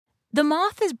The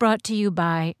Moth is brought to you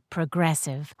by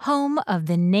Progressive, home of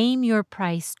the Name Your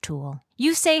Price tool.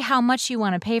 You say how much you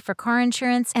want to pay for car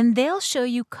insurance, and they'll show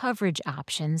you coverage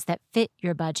options that fit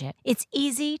your budget. It's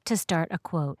easy to start a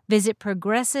quote. Visit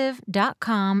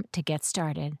Progressive.com to get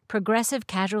started. Progressive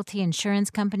Casualty Insurance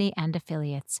Company and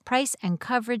Affiliates. Price and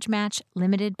coverage match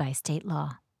limited by state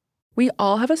law. We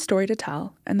all have a story to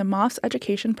tell, and the Moth's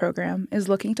education program is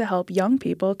looking to help young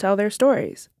people tell their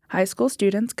stories. High school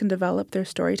students can develop their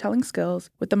storytelling skills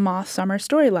with the Moth Summer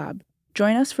Story Lab.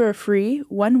 Join us for a free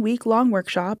 1-week-long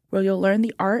workshop where you'll learn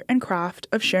the art and craft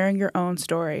of sharing your own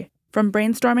story. From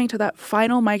brainstorming to that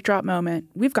final mic drop moment,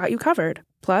 we've got you covered.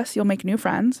 Plus, you'll make new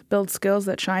friends, build skills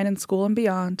that shine in school and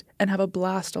beyond, and have a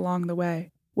blast along the way.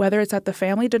 Whether it's at the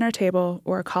family dinner table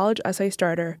or a college essay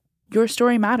starter, your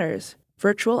story matters.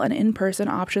 Virtual and in-person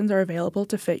options are available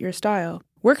to fit your style.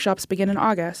 Workshops begin in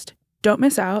August. Don't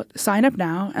miss out. Sign up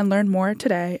now and learn more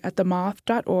today at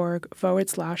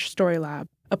themoth.org/storylab.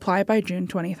 Apply by June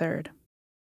 23rd.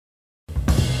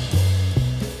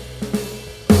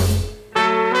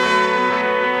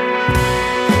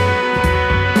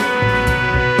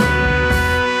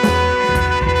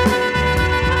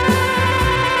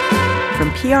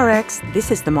 From PRX, this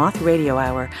is the Moth Radio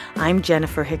Hour. I'm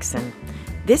Jenifer Hixson.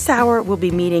 This hour, we'll be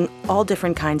meeting all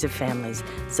different kinds of families: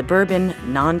 suburban,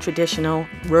 non-traditional,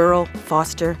 rural,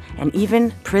 foster, and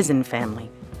even prison family.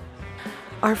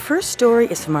 Our first story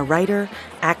is from a writer,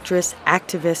 actress,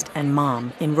 activist, and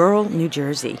mom in rural New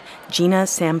Jersey, Gina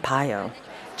Sampaio.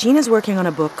 Gina's working on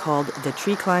a book called The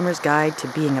Tree Climber's Guide to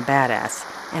Being a Badass,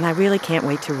 and I really can't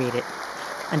wait to read it.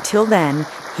 Until then,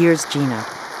 here's Gina.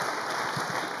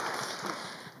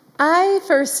 I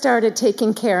first started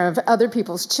taking care of other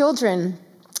people's children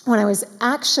when I was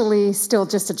actually still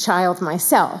just a child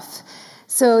myself.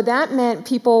 So that meant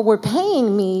people were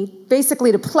paying me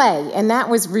basically to play, and that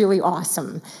was really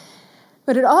awesome.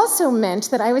 But it also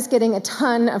meant that I was getting a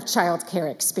ton of childcare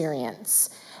experience,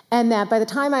 and that by the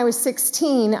time I was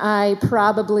 16, I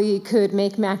probably could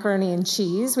make macaroni and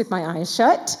cheese with my eyes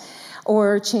shut,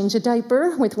 or change a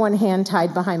diaper with one hand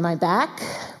tied behind my back,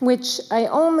 which I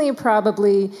only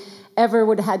probably ever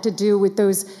would have had to do with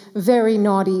those very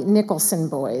naughty Nicholson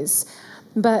boys.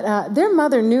 But their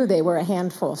mother knew they were a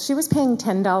handful. She was paying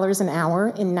 $10 an hour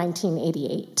in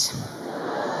 1988.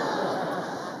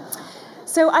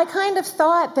 So I kind of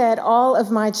thought that all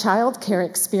of my childcare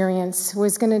experience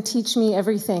was going to teach me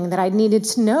everything that I needed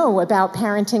to know about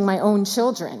parenting my own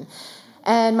children.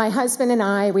 And my husband and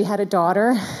I, we had a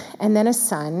daughter and then a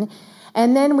son.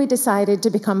 And then we decided to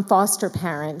become foster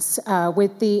parents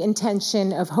with the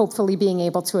intention of hopefully being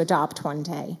able to adopt one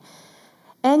day.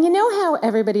 And you know how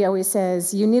everybody always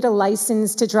says, you need a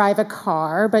license to drive a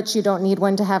car, but you don't need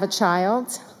one to have a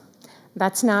child?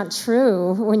 That's not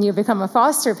true. When you become a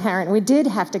foster parent, we did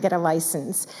have to get a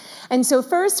license. And so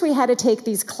first we had to take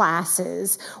these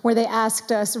classes where they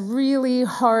asked us really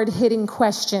hard-hitting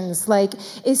questions like,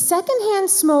 is secondhand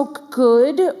smoke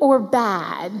good or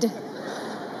bad?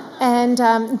 And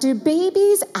do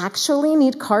babies actually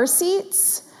need car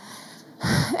seats?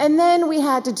 And then we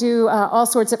had to do all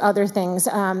sorts of other things,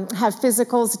 have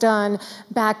physicals done,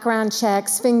 background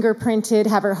checks, fingerprinted,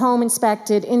 have her home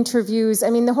inspected, interviews.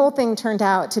 I mean, the whole thing turned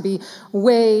out to be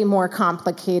way more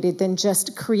complicated than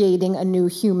just creating a new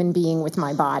human being with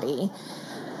my body.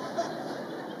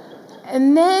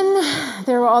 And then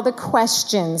there were all the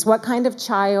questions. What kind of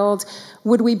child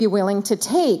would we be willing to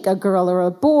take? A girl or a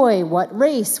boy? What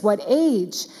race? What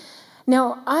age?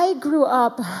 Now, I grew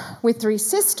up with 3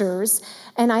 sisters,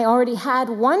 and I already had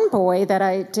one boy that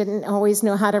I didn't always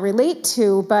know how to relate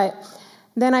to, but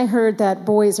then I heard that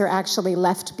boys are actually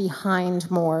left behind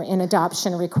more in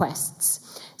adoption requests.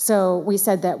 So we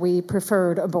said that we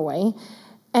preferred a boy,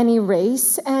 any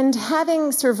race, and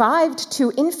having survived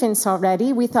 2 infants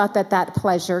already, we thought that that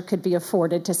pleasure could be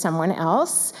afforded to someone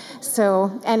else. So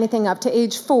anything up to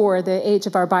age 4, the age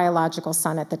of our biological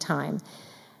son at the time.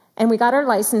 And we got our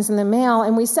license in the mail,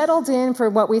 and we settled in for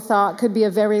what we thought could be a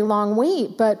very long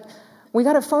wait, but we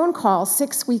got a phone call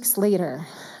 6 weeks later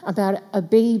about a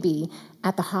baby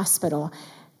at the hospital.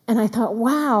 And I thought,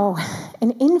 wow,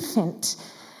 an infant.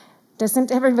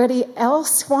 Doesn't everybody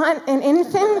else want an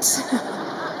infant?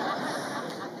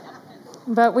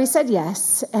 But we said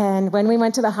yes, and when we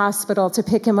went to the hospital to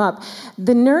pick him up,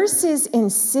 the nurses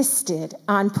insisted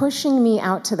on pushing me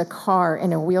out to the car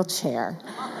in a wheelchair.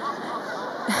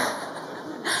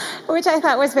 Which I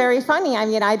thought was very funny. I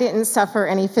mean, I didn't suffer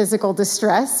any physical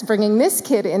distress bringing this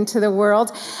kid into the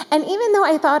world. And even though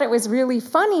I thought it was really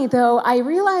funny, though, I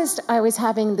realized I was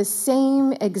having the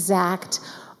same exact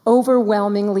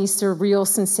overwhelmingly surreal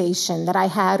sensation that I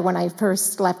had when I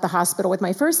first left the hospital with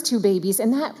my first 2 babies,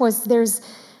 and that was there's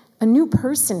a new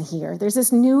person here. There's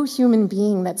this new human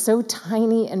being that's so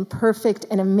tiny and perfect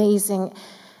and amazing,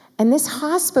 and this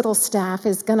hospital staff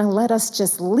is going to let us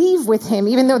just leave with him,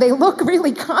 even though they look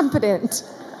really competent.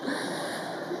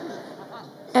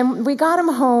 And we got him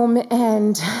home,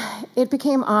 and it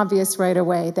became obvious right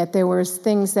away that there were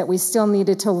things that we still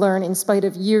needed to learn in spite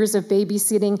of years of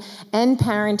babysitting and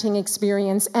parenting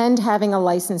experience and having a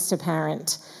license to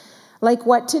parent. Like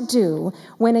what to do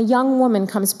when a young woman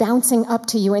comes bouncing up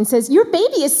to you and says, "Your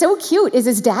baby is so cute. Is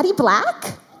his daddy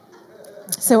black?"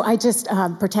 So I just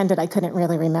pretended I couldn't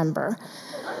really remember.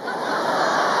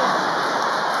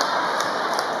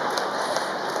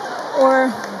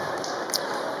 Or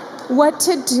what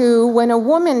to do when a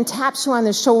woman taps you on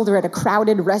the shoulder at a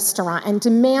crowded restaurant and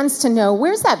demands to know,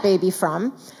 "Where's that baby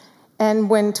from?" And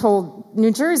when told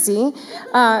New Jersey,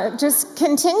 just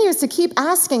continues to keep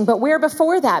asking, "But where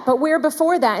before that? But where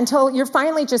before that?" until you're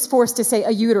finally just forced to say,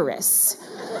 "A uterus."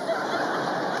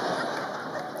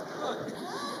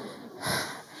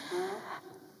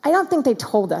 I don't think they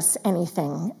told us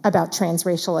anything about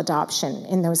transracial adoption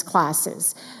in those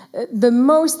classes. The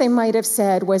most they might have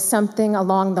said was something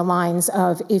along the lines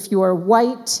of, "If you are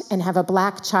white and have a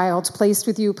black child placed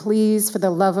with you, please, for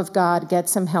the love of God, get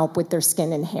some help with their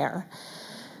skin and hair."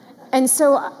 And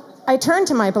so I turned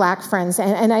to my black friends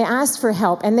and I asked for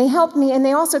help, and they helped me, and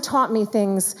they also taught me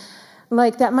things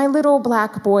like that my little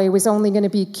black boy was only going to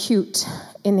be cute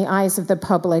in the eyes of the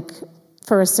public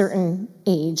for a certain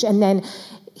age, and then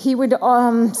he would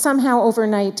somehow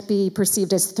overnight be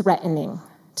perceived as threatening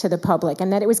to the public,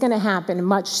 and that it was going to happen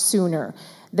much sooner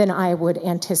than I would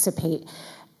anticipate.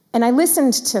 And I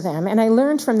listened to them, and I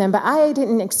learned from them, but I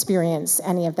didn't experience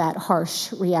any of that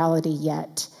harsh reality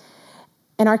yet.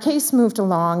 And our case moved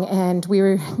along, and we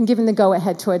were given the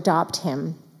go-ahead to adopt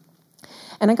him.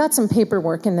 And I got some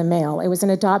paperwork in the mail. It was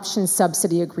an adoption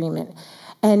subsidy agreement.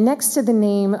 And next to the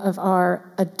name of our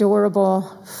adorable,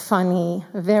 funny,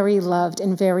 very loved,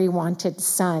 and very wanted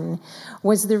son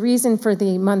was the reason for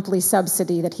the monthly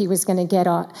subsidy that he was going to get.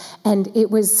 And it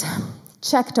was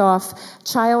checked off,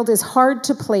 "Child is hard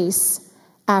to place,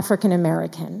 African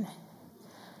American."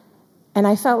 And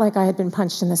I felt like I had been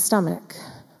punched in the stomach.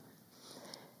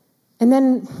 And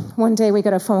then one day we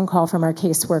got a phone call from our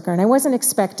caseworker, and I wasn't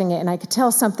expecting it, and I could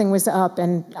tell something was up,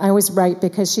 and I was right,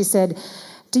 because she said,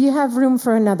 "Do you have room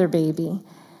for another baby?"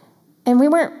 And we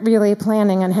weren't really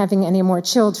planning on having any more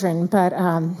children, but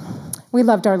we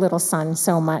loved our little son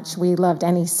so much. We loved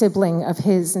any sibling of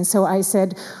his, and so I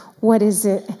said, "What is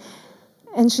it?"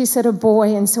 And she said, "A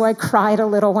boy," and so I cried a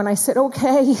little when I said,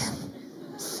 "Okay."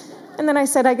 And then I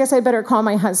said, "I guess I better call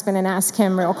my husband and ask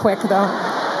him real quick, though."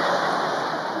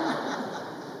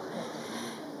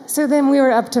 So then we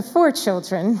were up to 4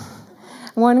 children,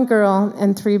 1 girl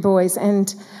and 3 boys,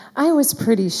 and I was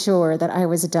pretty sure that I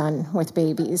was done with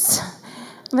babies.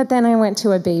 But then I went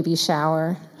to a baby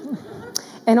shower,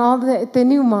 and all the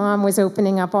new mom was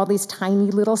opening up all these tiny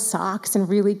little socks and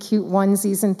really cute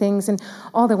onesies and things, and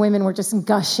all the women were just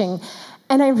gushing.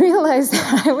 And I realized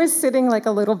that I was sitting like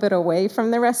a little bit away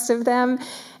from the rest of them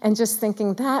and just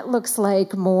thinking, that looks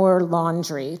like more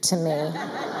laundry to me.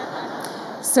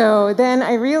 So then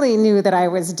I really knew that I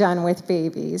was done with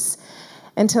babies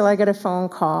until I got a phone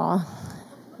call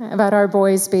about our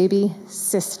boy's baby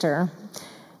sister.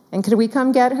 And could we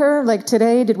come get her? Like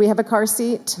today, did we have a car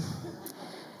seat?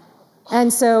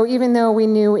 And so even though we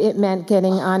knew it meant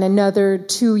getting on another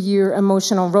 2-year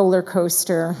emotional roller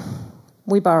coaster,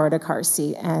 we borrowed a car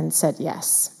seat and said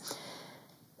yes.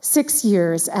 6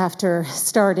 years after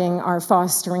starting our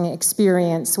fostering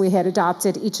experience, we had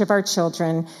adopted each of our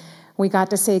children. We got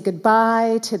to say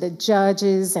goodbye to the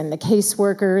judges and the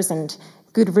caseworkers, and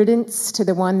good riddance to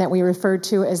the one that we referred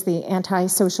to as the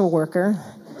anti-social worker.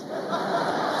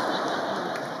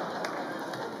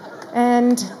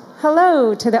 And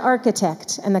hello to the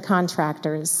architect and the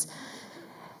contractors.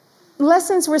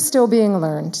 Lessons were still being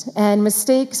learned, and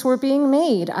mistakes were being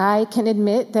made. I can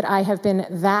admit that I have been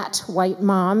that white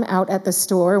mom out at the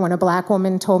store when a black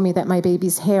woman told me that my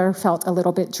baby's hair felt a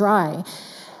little bit dry.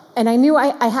 And I knew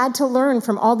I had to learn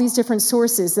from all these different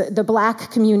sources, the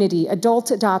black community, adult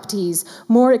adoptees,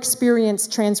 more experienced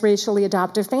transracially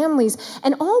adoptive families,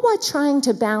 and all while trying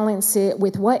to balance it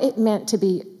with what it meant to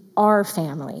be our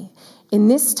family in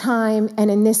this time and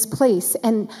in this place.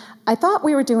 And I thought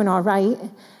we were doing all right.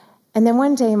 And then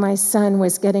one day my son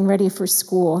was getting ready for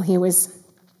school. He was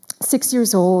 6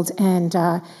 years old and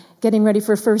getting ready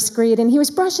for first grade. And he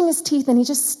was brushing his teeth and he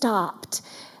just stopped.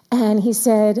 And he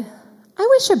said, "I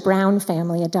wish a brown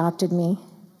family adopted me."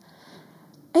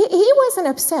 He wasn't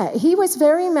upset. He was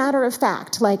very matter of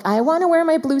fact. Like, I want to wear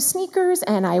my blue sneakers,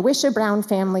 and I wish a brown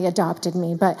family adopted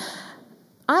me. But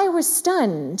I was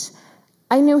stunned.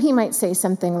 I knew he might say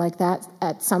something like that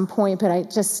at some point, but I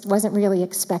just wasn't really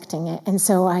expecting it. And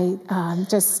so I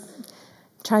just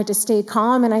tried to stay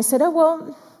calm, and I said, oh,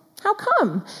 well, how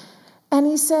come? And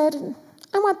he said,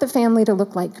 I want the family to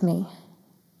look like me.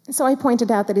 So I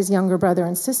pointed out that his younger brother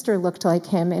and sister looked like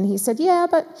him, and he said, yeah,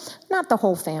 but not the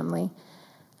whole family.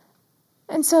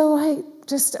 And so I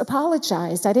just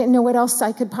apologized. I didn't know what else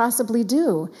I could possibly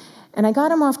do. And I got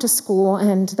him off to school,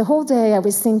 and the whole day I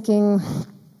was thinking,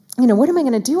 what am I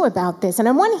going to do about this? And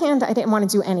on one hand, I didn't want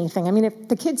to do anything. I mean, if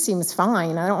the kid seems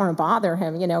fine, I don't want to bother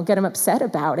him, get him upset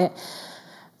about it.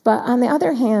 But on the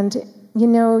other hand,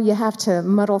 you have to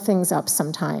muddle things up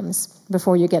sometimes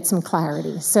before you get some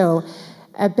clarity. So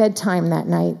at bedtime that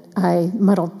night, I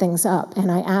muddled things up,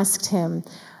 and I asked him,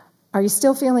 are you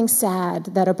still feeling sad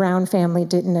that a brown family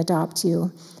didn't adopt you?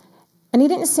 And he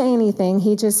didn't say anything.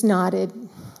 He just nodded,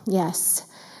 yes.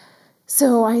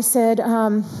 So I said,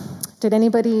 did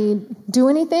anybody do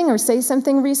anything or say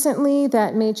something recently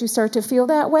that made you start to feel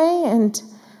that way? And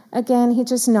again, he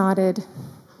just nodded,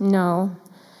 no.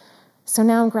 So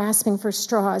now I'm grasping for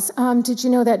straws. Did you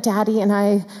know that Daddy and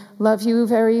I love you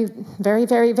very, very,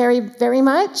 very, very, very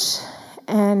much?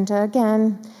 And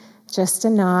again, just a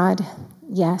nod.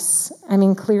 Yes. I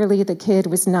mean, clearly the kid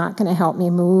was not going to help me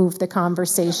move the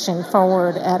conversation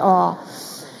forward at all.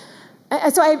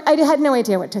 So I had no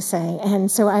idea what to say. And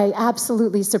so I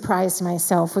absolutely surprised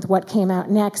myself with what came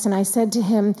out next. And I said to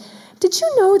him, did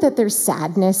you know that there's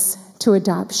sadness to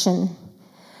adoption?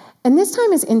 And this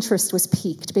time his interest was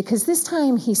piqued, because this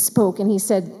time he spoke and he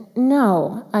said,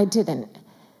 no, I didn't.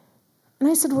 And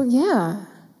I said, well, yeah.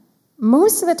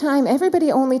 Most of the time,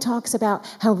 everybody only talks about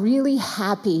how really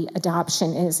happy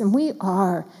adoption is, and we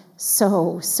are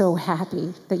so, so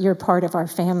happy that you're part of our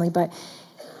family. But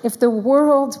if the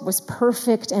world was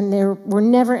perfect and there were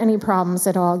never any problems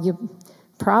at all, you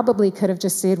probably could have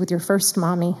just stayed with your first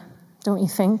mommy, don't you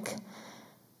think?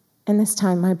 And this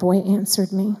time, my boy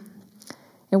answered me.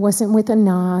 It wasn't with a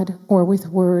nod or with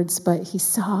words, but he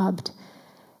sobbed.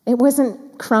 It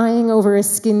wasn't crying over a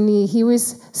skin knee. He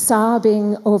was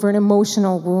sobbing over an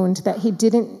emotional wound that he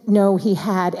didn't know he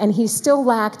had, and he still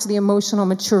lacked the emotional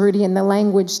maturity and the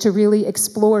language to really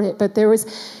explore it, but there was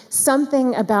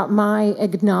something about my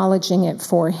acknowledging it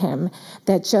for him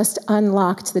that just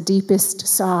unlocked the deepest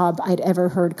sob I'd ever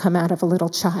heard come out of a little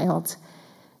child.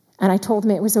 And I told him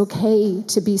it was okay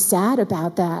to be sad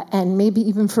about that, and maybe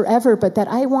even forever, but that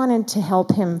I wanted to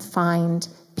help him find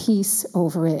peace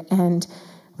over it. And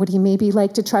would he maybe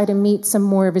like to try to meet some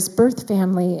more of his birth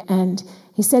family? And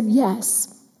he said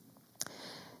yes.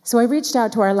 So I reached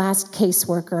out to our last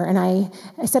caseworker, and I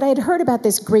said I had heard about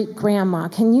this great-grandma.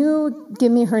 Can you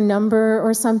give me her number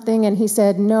or something? And he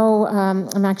said, no,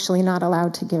 I'm actually not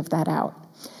allowed to give that out.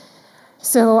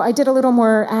 So I did a little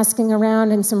more asking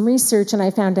around and some research, and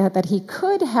I found out that he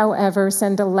could, however,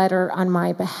 send a letter on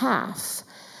my behalf.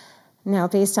 Now,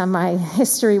 based on my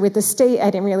history with the state, I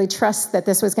didn't really trust that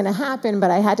this was going to happen, but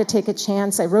I had to take a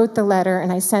chance. I wrote the letter,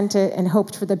 and I sent it and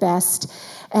hoped for the best.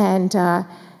 And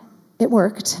it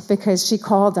worked, because she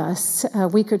called us a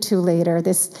week or two later,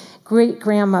 this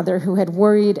great-grandmother who had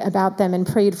worried about them and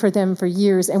prayed for them for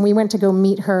years, and we went to go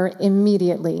meet her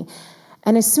immediately.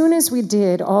 And as soon as we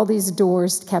did, all these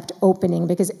doors kept opening,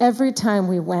 because every time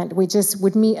we went, we just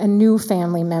would meet a new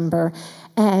family member,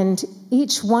 and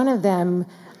each one of them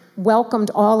welcomed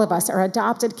all of us, our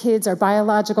adopted kids, our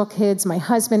biological kids, my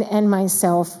husband and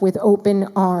myself, with open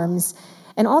arms.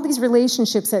 And all these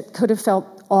relationships that could have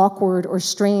felt awkward or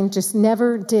strained just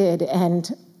never did,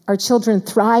 and our children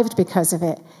thrived because of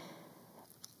it.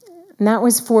 And that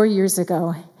was 4 years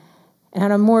ago. And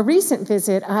on a more recent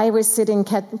visit, I was sitting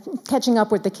catching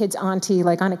up with the kids' auntie,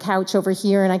 like on a couch over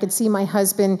here, and I could see my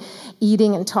husband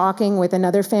eating and talking with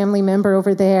another family member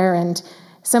over there, and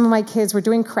some of my kids were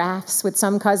doing crafts with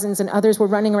some cousins, and others were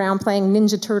running around playing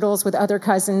Ninja Turtles with other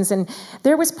cousins. And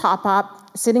there was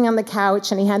Pop-Pop sitting on the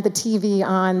couch, and he had the TV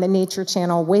on, the Nature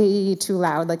Channel, way too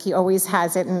loud, like he always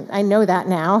has it, and I know that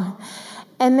now.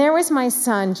 And there was my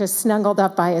son just snuggled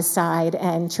up by his side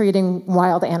and treating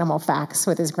wild animal facts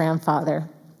with his grandfather.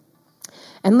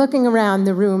 And looking around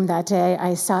the room that day,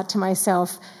 I thought to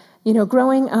myself,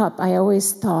 growing up, I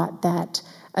always thought that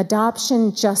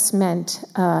adoption just meant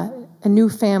a new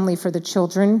family for the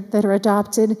children that are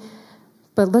adopted.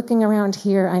 But looking around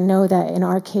here, I know that in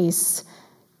our case,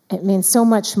 it means so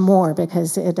much more,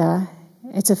 because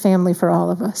it's a family for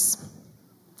all of us.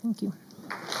 Thank you.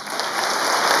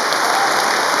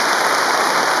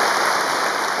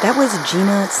 That was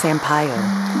Gina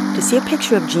Sampaio. To see a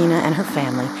picture of Gina and her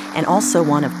family, and also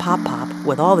one of Pop Pop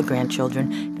with all the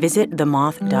grandchildren, visit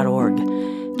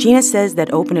themoth.org. Gina says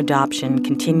that open adoption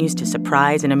continues to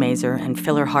surprise and amaze her and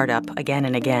fill her heart up again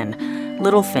and again.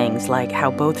 Little things like how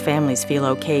both families feel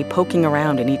okay poking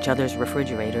around in each other's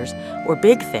refrigerators, or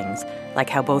big things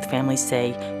like how both families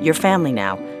say, "You're family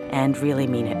now," and really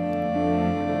mean it.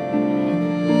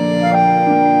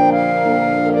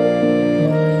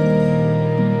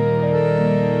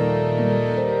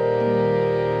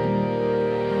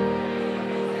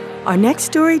 Our next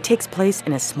story takes place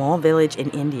in a small village in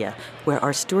India, where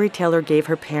our storyteller gave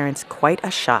her parents quite a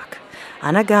shock.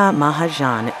 Angaha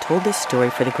Mahajan told this story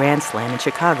for the Grand Slam in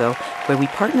Chicago, where we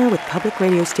partner with public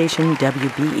radio station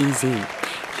WBEZ.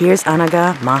 Here's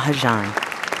Angaha Mahajan.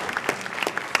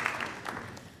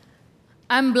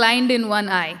 I'm blind in one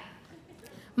eye,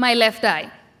 my left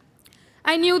eye.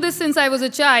 I knew this since I was a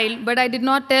child, but I did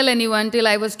not tell anyone till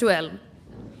I was 12.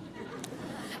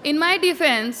 In my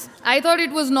defense, I thought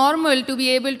it was normal to be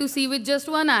able to see with just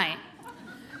one eye.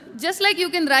 Just like you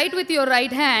can write with your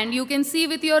right hand, you can see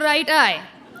with your right eye.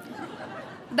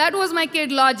 That was my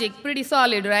kid logic, pretty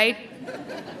solid, right?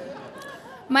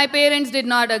 My parents did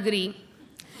not agree.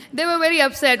 They were very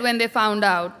upset when they found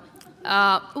out.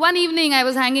 One evening, I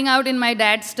was hanging out in my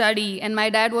dad's study, and my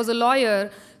dad was a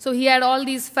lawyer, so he had all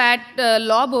these fat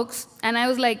law books, and I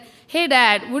was like, "Hey,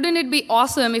 Dad, wouldn't it be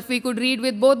awesome if we could read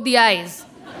with both the eyes?"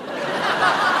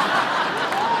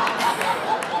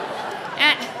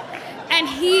 And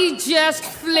he just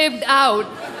flipped out.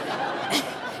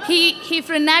 He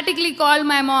frantically called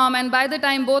my mom, and by the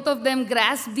time both of them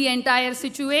grasped the entire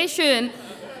situation,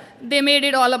 they made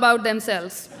it all about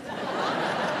themselves.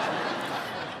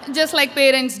 Just like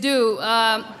parents do.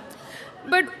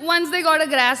 But once they got a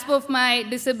grasp of my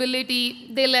disability,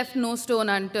 they left no stone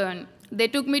unturned. They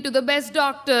took me to the best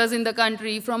doctors in the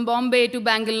country, from Bombay to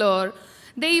Bangalore.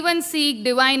 They even seek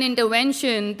divine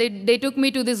intervention. They took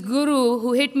me to this guru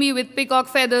who hit me with peacock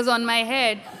feathers on my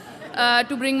head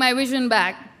to bring my vision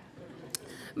back.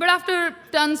 But after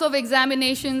tons of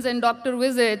examinations and doctor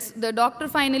visits, the doctor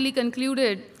finally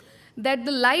concluded that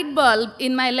the light bulb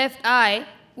in my left eye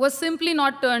was simply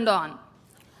not turned on.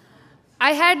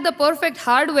 I had the perfect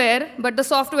hardware, but the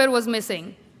software was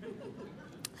missing.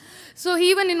 So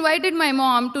he even invited my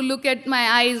mom to look at my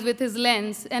eyes with his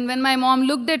lens, and when my mom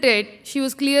looked at it, she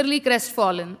was clearly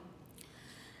crestfallen.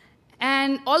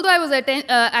 And although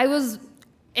I was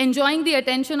enjoying the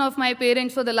attention of my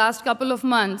parents for the last couple of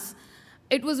months,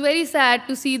 it was very sad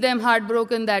to see them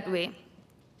heartbroken that way.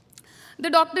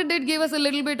 The doctor did give us a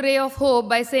little bit ray of hope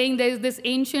by saying there is this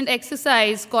ancient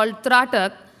exercise called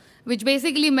Tratak, which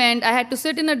basically meant I had to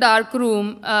sit in a dark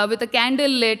room with a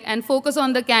candle lit and focus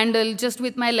on the candle just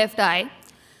with my left eye.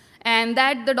 And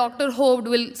that, the doctor hoped,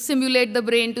 will simulate the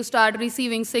brain to start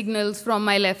receiving signals from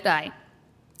my left eye.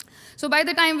 So by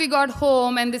the time we got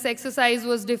home and this exercise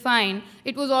was defined,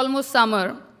 it was almost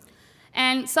summer.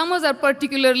 And summers are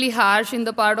particularly harsh in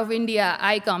the part of India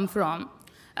I come from.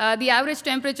 The average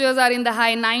temperatures are in the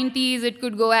high 90s. It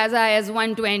could go as high as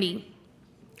 120.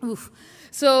 Oof.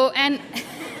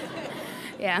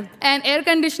 Yeah, and air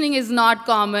conditioning is not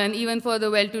common, even for the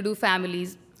well-to-do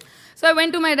families. So I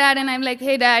went to my dad and I'm like,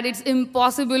 "Hey, Dad, it's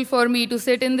impossible for me to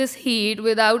sit in this heat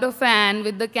without a fan,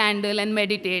 with the candle, and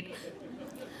meditate."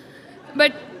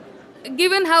 But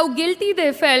given how guilty they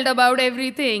felt about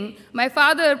everything, my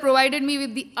father provided me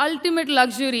with the ultimate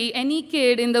luxury any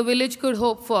kid in the village could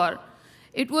hope for.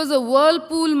 It was a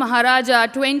Whirlpool Maharaja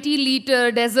 20-liter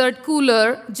desert cooler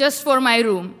just for my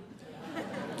room.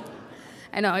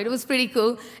 I know, it was pretty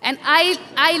cool. And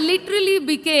I literally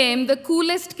became the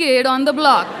coolest kid on the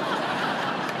block.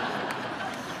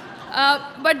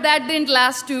 But that didn't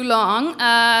last too long.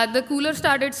 The cooler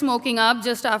started smoking up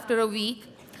just after a week.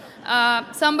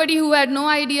 Somebody who had no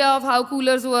idea of how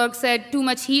coolers work said too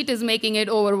much heat is making it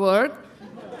overwork.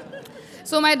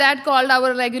 So my dad called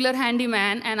our regular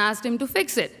handyman and asked him to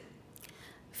fix it.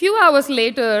 A few hours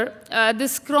later,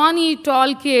 this scrawny,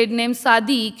 tall kid named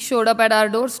Sadiq showed up at our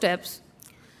doorsteps.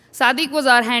 Sadiq was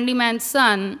our handyman's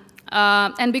son,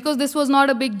 and because this was not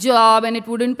a big job and it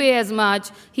wouldn't pay as much,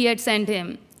 he had sent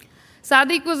him.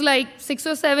 Sadiq was like 6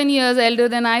 or 7 years elder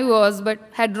than I was, but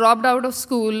had dropped out of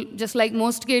school, just like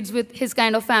most kids with his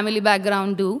kind of family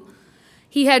background do.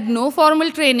 He had no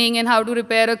formal training in how to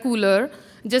repair a cooler,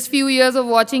 just few years of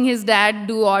watching his dad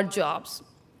do odd jobs.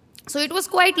 So it was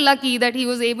quite lucky that he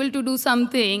was able to do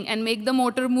something and make the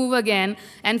motor move again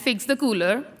and fix the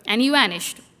cooler, and he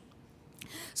vanished.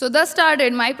 So thus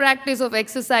started my practice of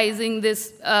exercising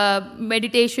this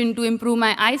meditation to improve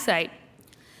my eyesight.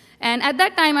 And at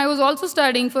that time, I was also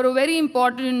studying for a very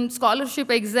important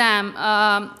scholarship exam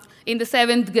in the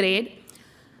 7th grade.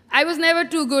 I was never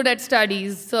too good at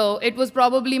studies, so it was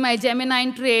probably my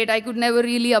Gemini trait. I could never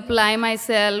really apply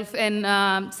myself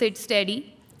and sit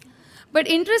steady. But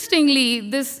interestingly,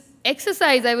 this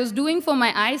exercise I was doing for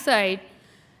my eyesight,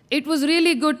 it was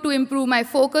really good to improve my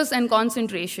focus and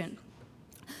concentration.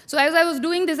 So as I was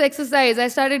doing this exercise, I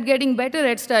started getting better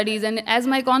at studies, and as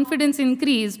my confidence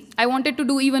increased, I wanted to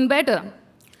do even better.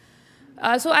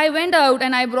 So I went out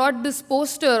and I brought this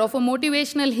poster of a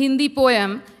motivational Hindi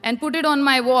poem and put it on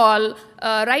my wall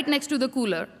right next to the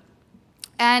cooler.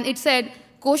 And it said,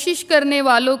 "Koshish karne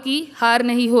walon ki haar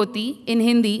nahi hoti," in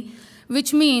Hindi,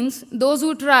 which means those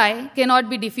who try cannot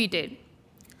be defeated.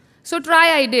 So try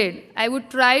I did. I would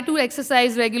try to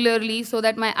exercise regularly so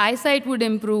that my eyesight would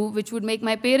improve, which would make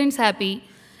my parents happy,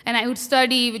 and I would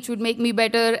study, which would make me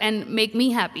better and make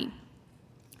me happy.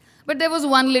 But there was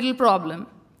one little problem.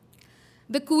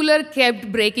 The cooler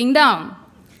kept breaking down.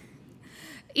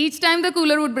 Each time the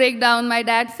cooler would break down, my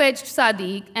dad fetched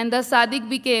Sadiq, and thus Sadiq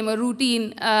became a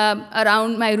routine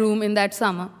around my room in that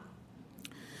summer.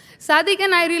 Sadiq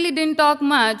and I really didn't talk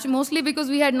much, mostly because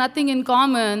we had nothing in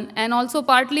common, and also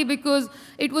partly because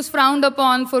it was frowned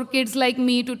upon for kids like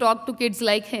me to talk to kids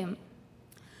like him.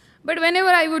 But whenever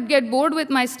I would get bored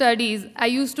with my studies, I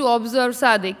used to observe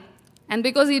Sadiq, and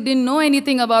because he didn't know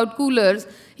anything about coolers,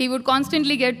 he would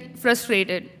constantly get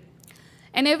frustrated.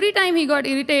 And every time he got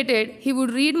irritated, he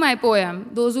would read my poem,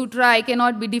 "Those who try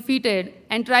cannot be defeated,"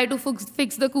 and try to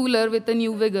fix the cooler with a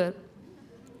new vigor.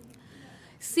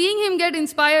 Seeing him get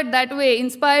inspired that way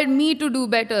inspired me to do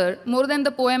better, more than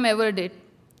the poem ever did.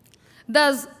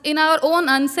 Thus, in our own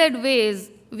unsaid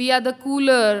ways, via the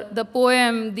cooler, the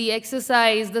poem, the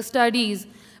exercise, the studies,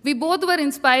 we both were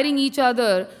inspiring each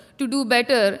other to do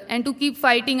better and to keep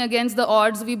fighting against the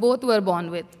odds we both were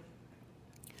born with.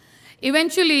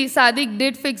 Eventually, Sadiq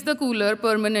did fix the cooler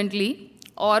permanently,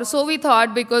 or so we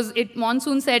thought, because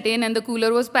monsoon set in and the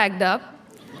cooler was packed up.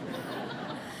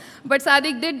 But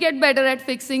Sadiq did get better at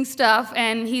fixing stuff,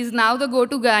 and he's now the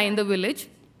go-to guy in the village.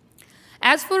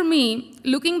 As for me,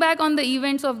 looking back on the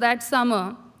events of that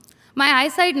summer, my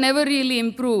eyesight never really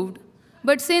improved.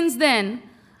 But since then,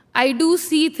 I do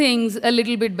see things a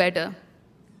little bit better.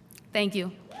 Thank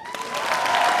you.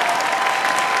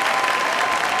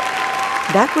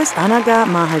 That was Angaha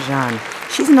Mahajan.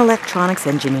 She's an electronics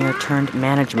engineer turned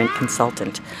management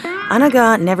consultant.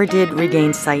 Angaha never did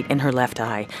regain sight in her left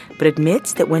eye, but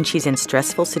admits that when she's in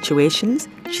stressful situations,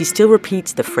 she still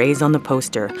repeats the phrase on the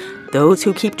poster, "Those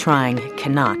who keep trying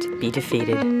cannot be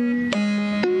defeated."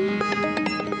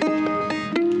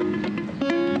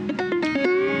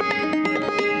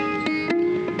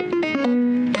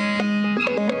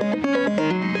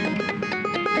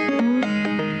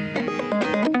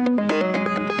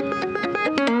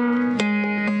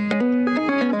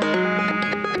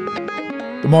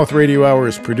 The Moth Radio Hour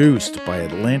is produced by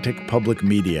Atlantic Public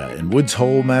Media in Woods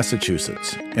Hole,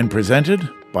 Massachusetts, and presented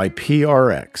by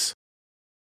PRX.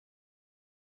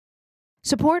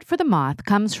 Support for The Moth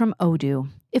comes from Odoo.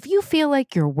 If you feel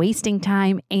like you're wasting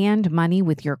time and money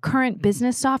with your current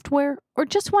business software, or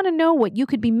just want to know what you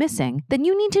could be missing, then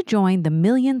you need to join the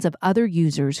millions of other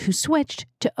users who switched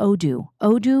to Odoo.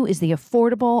 Odoo is the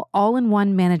affordable,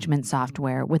 all-in-one management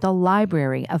software with a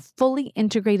library of fully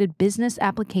integrated business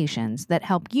applications that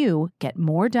help you get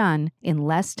more done in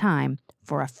less time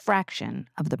for a fraction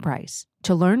of the price.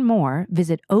 To learn more,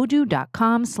 visit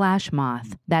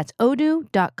odoo.com/moth. That's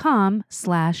odoo.com/moth.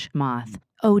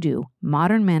 Odoo,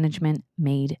 modern management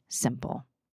made simple.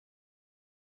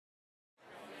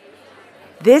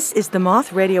 This is the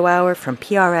Moth Radio Hour from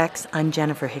PRX. I'm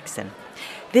Jenifer Hixson.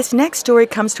 This next story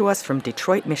comes to us from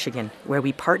Detroit, Michigan, where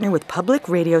we partner with public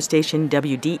radio station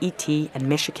WDET and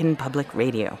Michigan Public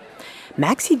Radio.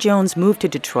 Maxie Jones moved to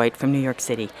Detroit from New York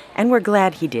City, and we're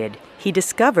glad he did. He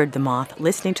discovered the Moth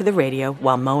listening to the radio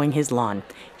while mowing his lawn.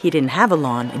 He didn't have a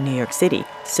lawn in New York City,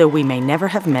 so we may never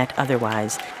have met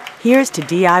otherwise. Here's to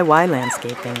DIY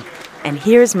landscaping, and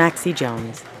here's Maxie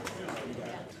Jones.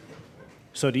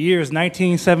 So the year is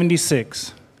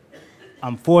 1976.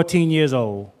 I'm 14 years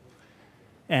old.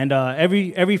 And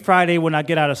every Friday when I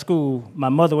get out of school, my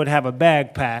mother would have a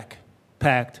bag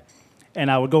packed, and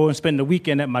I would go and spend the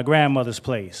weekend at my grandmother's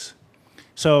place.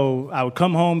 So I would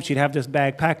come home, she'd have this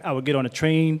bag packed, I would get on a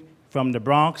train from the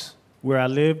Bronx, where I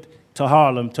lived, to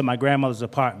Harlem, to my grandmother's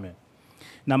apartment.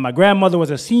 Now, my grandmother was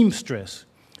a seamstress,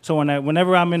 so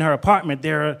whenever I'm in her apartment,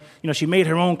 she made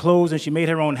her own clothes and she made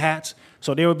her own hats,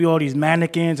 so there would be all these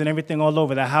mannequins and everything all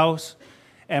over the house.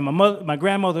 And my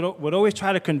grandmother would always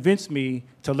try to convince me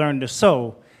to learn to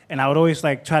sew, And I would always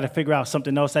like try to figure out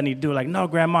something else I need to do. Like, no,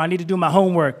 Grandma, I need to do my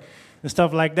homework and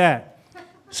stuff like that.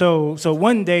 So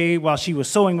one day while she was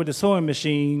sewing with the sewing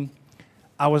machine,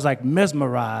 I was like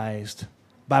mesmerized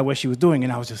by what she was doing.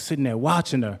 And I was just sitting there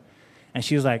watching her. And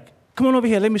she was like, come on over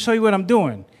here, let me show you what I'm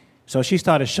doing. So she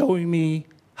started showing me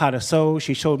how to sew.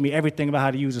 She showed me everything about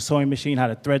how to use a sewing machine, how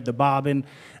to thread the bobbin,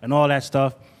 and all that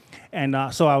stuff. And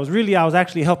so I was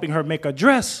actually helping her make a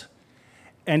dress.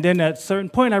 And then at a certain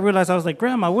point, I realized, I was like,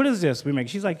 Grandma, what is this we make?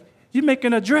 She's like, you're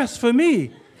making a dress for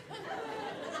me.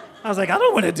 I was like, I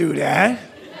don't want to do that.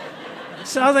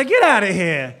 So I was like, get out of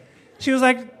here. She was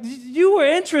like, you were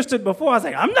interested before. I was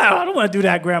like, I don't want to do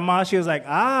that, Grandma. She was like,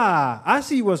 I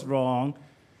see what's wrong.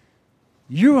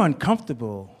 You're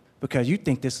uncomfortable because you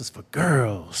think this is for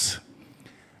girls.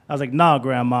 I was like, nah,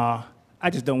 Grandma,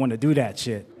 I just don't want to do that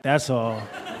shit. That's all.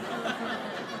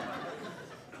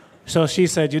 So she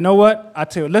said, you know what? I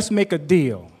tell you, let's make a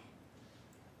deal.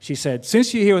 She said,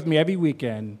 since you're here with me every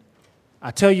weekend,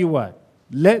 I tell you what,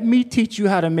 let me teach you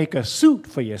how to make a suit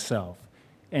for yourself.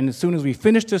 And as soon as we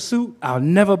finish the suit, I'll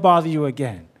never bother you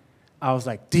again. I was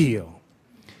like, deal.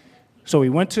 So we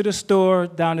went to the store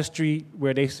down the street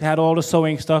where they had all the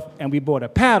sewing stuff, and we bought a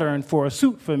pattern for a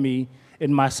suit for me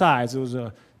in my size. It was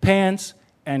a pants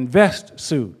and vest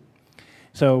suit.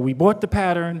 So we bought the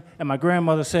pattern, and my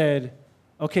grandmother said,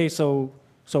 okay, so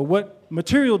what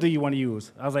material do you want to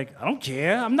use? I was like, I don't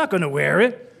care. I'm not going to wear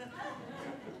it.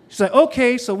 She's like,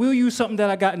 okay, so we'll use something that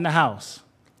I got in the house.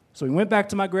 So we went back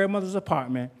to my grandmother's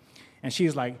apartment, and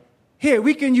she's like, here,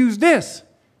 we can use this.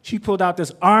 She pulled out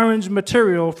this orange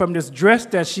material from this dress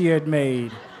that she had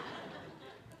made.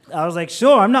 I was like,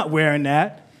 sure, I'm not wearing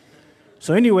that.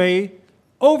 So anyway,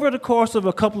 over the course of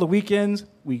a couple of weekends,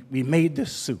 we made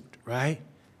this suit, right?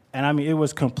 And I mean, it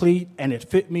was complete, and it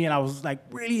fit me, and I was like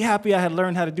really happy I had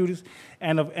learned how to do this.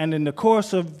 And in the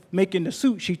course of making the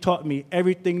suit, she taught me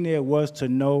everything there was to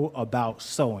know about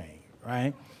sewing,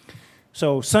 right?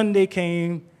 So Sunday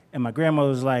came, and my grandmother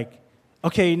was like,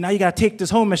 okay, now you got to take this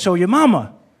home and show your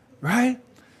mama, right?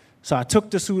 So I took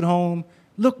the suit home.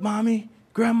 Look, Mommy,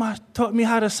 Grandma taught me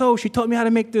how to sew. She taught me how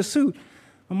to make this suit.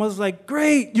 My mother's like,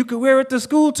 great, you can wear it to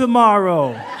school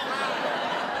tomorrow.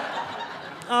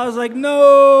 I was like,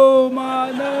 no,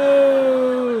 Ma,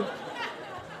 no.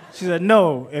 She said,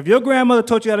 no, if your grandmother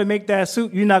taught you how to make that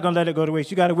suit, you're not going to let it go to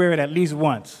waste. You got to wear it at least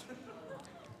once.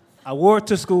 I wore it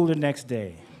to school the next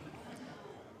day.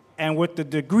 And with the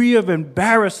degree of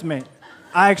embarrassment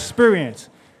I experienced,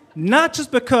 not just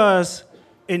because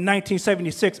in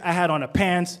 1976 I had on a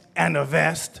pants and a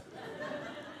vest,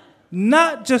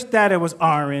 not just that it was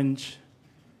orange,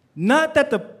 not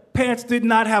that the pants did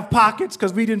not have pockets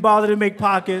because we didn't bother to make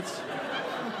pockets.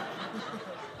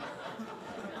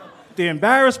 The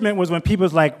embarrassment was when people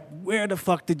was like, where the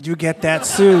fuck did you get that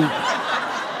suit?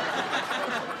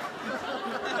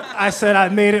 I said, I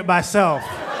made it myself.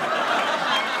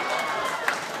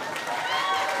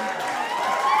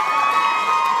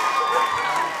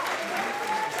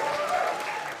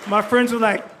 My friends were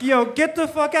like, yo, get the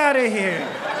fuck out of here.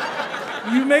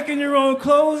 You making your own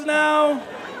clothes now?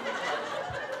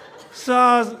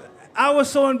 So I was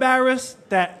so embarrassed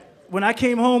that when I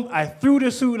came home, I threw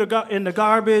the suit in the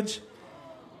garbage,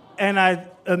 and I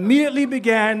immediately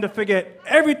began to forget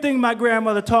everything my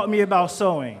grandmother taught me about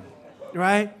sewing,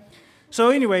 right?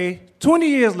 So anyway, 20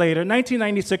 years later,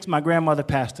 1996, my grandmother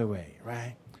passed away,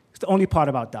 right? It's the only part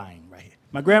about dying, right?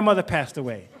 My grandmother passed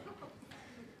away.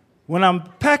 When I'm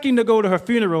packing to go to her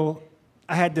funeral,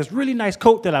 I had this really nice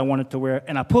coat that I wanted to wear,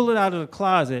 and I pulled it out of the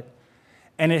closet,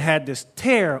 and it had this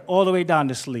tear all the way down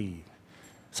the sleeve.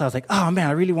 So I was like, oh, man,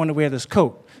 I really want to wear this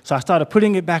coat. So I started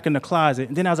putting it back in the closet,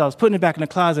 and then as I was putting it back in the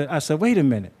closet, I said, wait a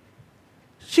minute.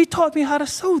 She taught me how to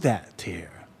sew that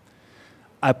tear.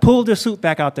 I pulled the suit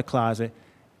back out the closet,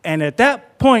 and at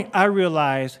that point, I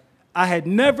realized I had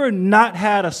never not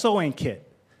had a sewing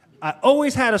kit. I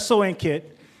always had a sewing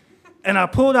kit, and I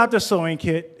pulled out the sewing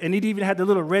kit, and it even had the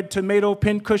little red tomato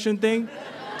pin cushion thing.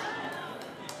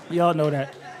 Y'all know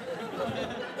that.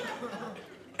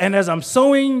 And as I'm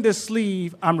sewing the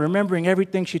sleeve, I'm remembering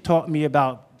everything she taught me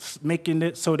about making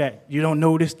it so that you don't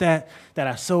notice that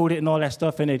I sewed it and all that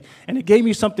stuff. And it gave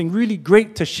me something really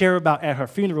great to share about at her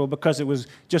funeral because it was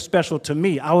just special to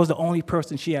me. I was the only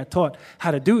person she had taught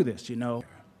how to do this, you know.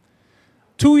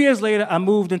 2 years later, I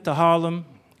moved into Harlem,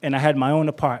 and I had my own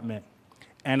apartment.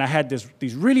 And I had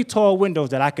these really tall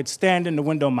windows that I could stand in the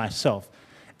window myself.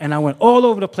 And I went all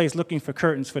over the place looking for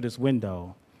curtains for this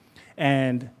window.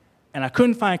 And I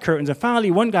couldn't find curtains. And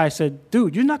finally, one guy said,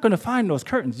 dude, you're not going to find those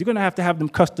curtains. You're going to have them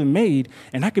custom made,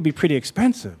 and that could be pretty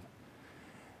expensive.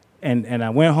 And I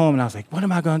went home, and I was like, what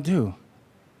am I going to do?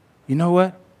 You know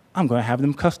what? I'm going to have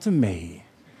them custom made.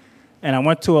 And I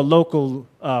went to a local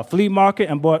flea market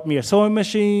and bought me a sewing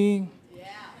machine. Yeah.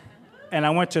 And I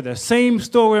went to the same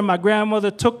store where my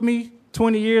grandmother took me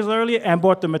 20 years earlier and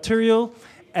bought the material,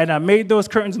 and I made those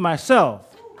curtains myself.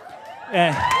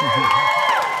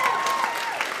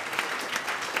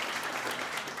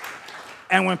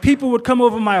 And when people would come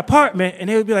over my apartment and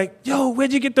they would be like, yo,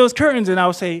 where'd you get those curtains? And I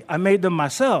would say, I made them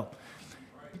myself.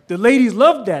 The ladies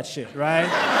loved that shit, right?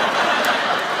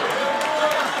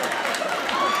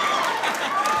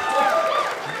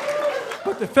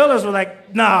 But the fellas were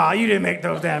like, nah, you didn't make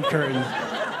those damn curtains.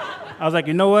 I was like,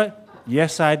 you know what?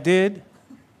 Yes, I did.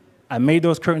 I made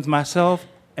those curtains myself,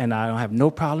 and I don't have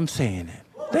no problem saying it.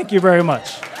 Thank you very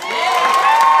much.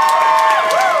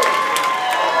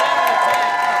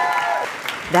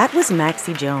 That was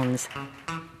Maxie Jones.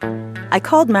 I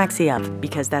called Maxie up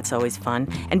because that's always fun,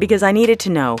 and because I needed to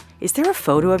know, is there a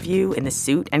photo of you in the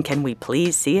suit, and can we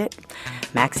please see it?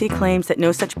 Maxie claims that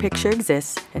no such picture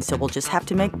exists, and so we'll just have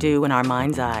to make do in our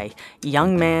mind's eye.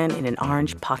 Young man in an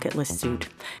orange pocketless suit.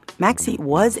 Maxie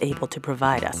was able to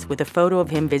provide us with a photo of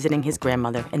him visiting his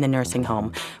grandmother in the nursing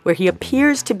home, where he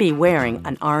appears to be wearing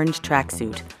an orange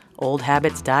tracksuit. Old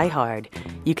habits die hard.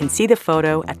 You can see the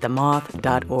photo at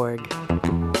themoth.org.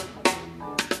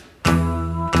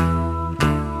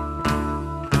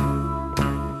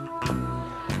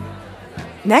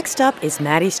 Next up is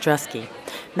Matti Strutski.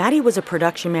 Matti was a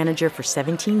production manager for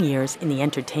 17 years in the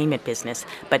entertainment business,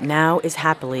 but now is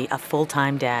happily a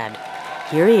full-time dad.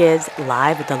 Here he is,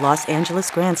 live at the Los Angeles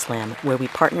Grand Slam, where we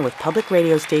partner with public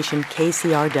radio station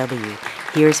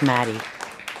KCRW. Here's Matti.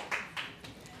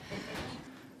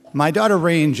 My daughter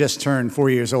Rain just turned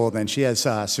 4 years old, and she has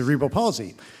cerebral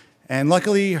palsy. And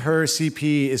luckily, her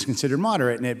CP is considered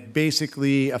moderate, and it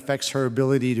basically affects her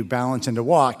ability to balance and to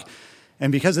walk.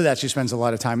 And because of that, she spends a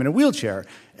lot of time in a wheelchair.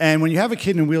 And when you have a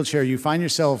kid in a wheelchair, you find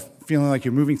yourself feeling like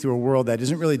you're moving through a world that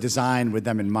isn't really designed with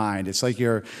them in mind. It's like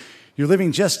you're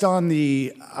living just on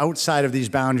the outside of these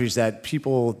boundaries that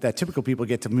typical people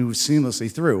get to move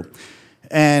seamlessly through.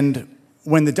 And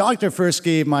when the doctor first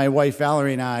gave my wife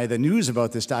Valerie and I the news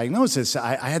about this diagnosis,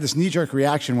 I had this knee-jerk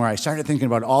reaction where I started thinking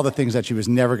about all the things that she was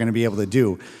never going to be able to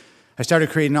do. I started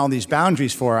creating all these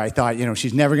boundaries for her. I thought,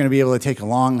 she's never going to be able to take a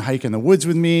long hike in the woods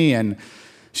with me, and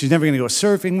she's never going to go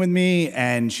surfing with me,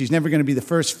 and she's never going to be the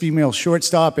first female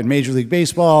shortstop in Major League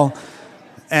Baseball.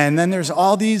 And then there's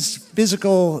all these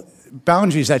physical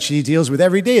boundaries that she deals with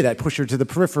every day that push her to the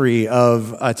periphery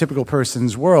of a typical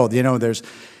person's world.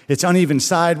 It's uneven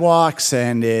sidewalks,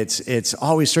 and it's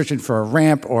always searching for a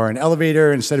ramp or an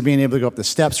elevator instead of being able to go up the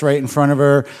steps right in front of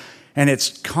her. And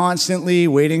it's constantly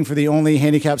waiting for the only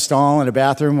handicapped stall in a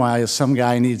bathroom while some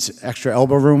guy needs extra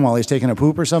elbow room while he's taking a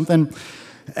poop or something.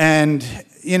 And,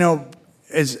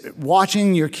 as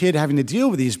watching your kid having to deal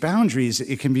with these boundaries,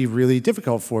 it can be really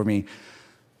difficult for me.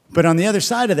 But on the other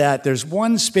side of that, there's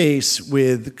one space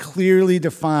with clearly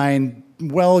defined,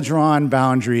 well-drawn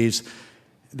boundaries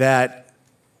that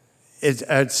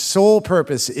its sole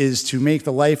purpose is to make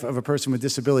the life of a person with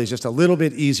disabilities just a little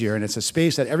bit easier. And it's a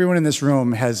space that everyone in this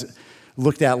room has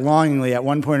looked at longingly at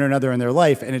one point or another in their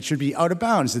life, and it should be out of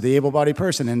bounds to the able-bodied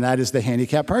person, and that is the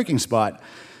handicap parking spot.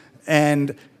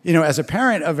 And, as a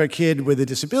parent of a kid with a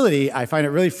disability, I find it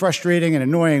really frustrating and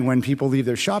annoying when people leave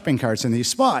their shopping carts in these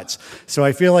spots. So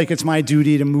I feel like it's my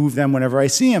duty to move them whenever I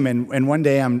see them. And one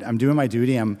day I'm doing my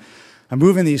duty. I'm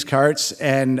moving these carts,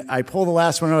 and I pull the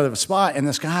last one out of the spot, and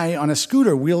this guy on a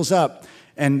scooter wheels up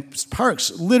and parks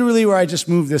literally where I just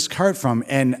moved this cart from,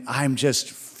 and I'm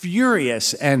just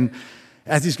furious. And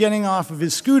as he's getting off of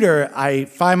his scooter, I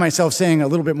find myself saying a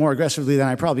little bit more aggressively than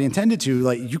I probably intended to,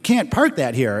 like, you can't park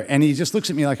that here. And he just looks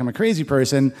at me like I'm a crazy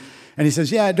person, and he says,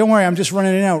 yeah, don't worry, I'm just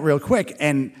running it out real quick.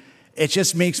 And it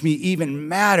just makes me even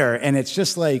madder, and it's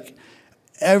just like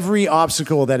every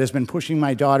obstacle that has been pushing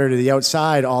my daughter to the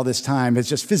outside all this time has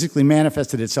just physically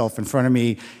manifested itself in front of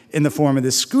me in the form of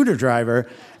this scooter driver,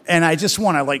 and I just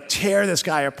want to tear this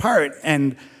guy apart.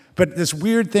 But this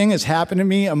weird thing has happened to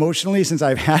me emotionally since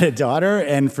I've had a daughter,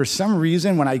 and for some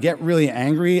reason, when I get really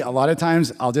angry, a lot of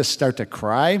times I'll just start to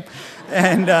cry,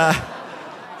 and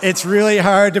it's really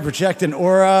hard to project an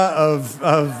aura of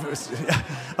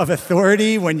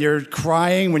authority when you're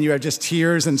crying, when you have just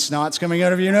tears and snots coming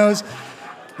out of your nose.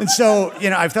 And so,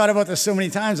 I've thought about this so many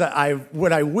times.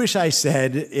 What I wish I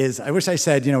said, it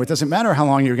doesn't matter how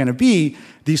long you're going to be.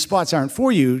 These spots aren't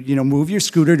for you. Move your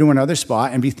scooter to another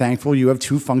spot and be thankful you have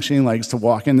two functioning legs to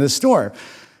walk into the store.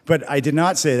 But I did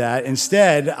not say that.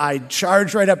 Instead, I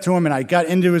charged right up to him, and I got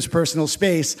into his personal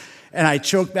space, and I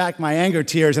choked back my anger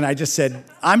tears, and I just said,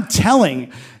 I'm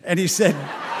telling. And he said,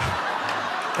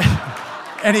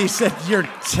 And he said, "You're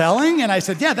telling?" And I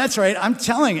said, "Yeah, that's right, I'm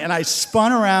telling." And I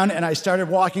spun around and I started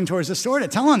walking towards the store to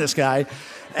tell on this guy.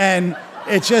 And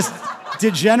it just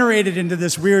degenerated into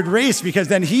this weird race because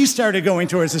then he started going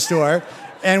towards the store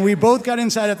and we both got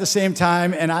inside at the same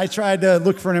time. And I tried to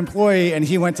look for an employee and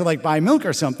he went to like buy milk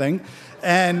or something.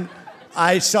 And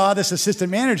I saw this assistant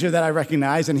manager that I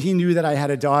recognized and he knew that I had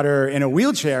a daughter in a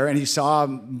wheelchair and he saw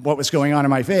what was going on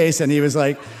in my face and he was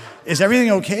like, "Is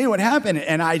everything okay? What happened?"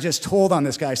 And I just told on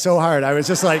this guy so hard. I was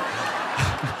just like,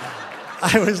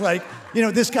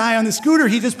 this guy on the scooter,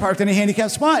 he just parked in a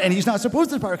handicapped spot and he's not supposed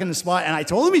to park in the spot. And I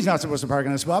told him he's not supposed to park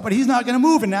in the spot, but he's not going to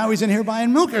move. And now he's in here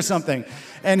buying milk or something.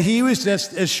 And he was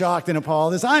just as shocked and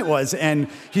appalled as I was. And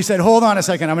he said, "Hold on a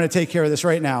second, I'm going to take care of this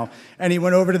right now." And he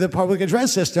went over to the public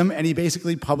address system and he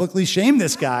basically publicly shamed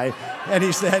this guy. And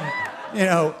he said,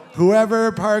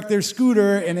 "Whoever parked their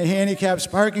scooter in a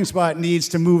handicapped parking spot needs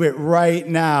to move it right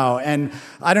now." And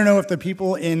I don't know if the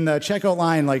people in the checkout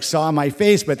line saw my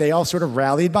face, but they all sort of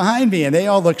rallied behind me and they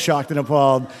all looked shocked and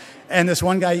appalled. And this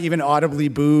one guy even audibly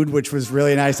booed, which was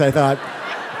really nice, I thought.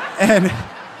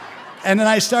 And then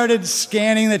I started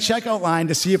scanning the checkout line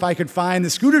to see if I could find the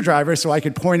scooter driver so I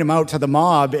could point him out to the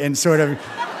mob and sort of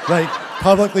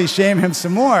publicly shame him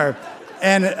some more.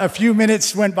 And a few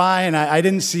minutes went by and I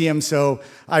didn't see him, so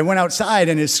I went outside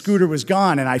and his scooter was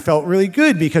gone and I felt really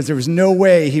good because there was no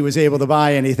way he was able to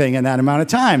buy anything in that amount of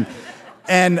time.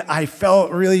 And I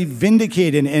felt really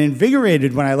vindicated and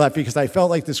invigorated when I left because I felt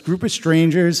like this group of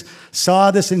strangers saw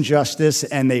this injustice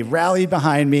and they rallied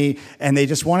behind me and they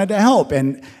just wanted to help.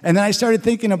 And then I started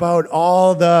thinking about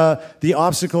all the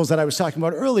obstacles that I was talking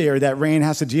about earlier that Rain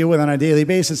has to deal with on a daily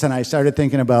basis. And I started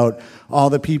thinking about all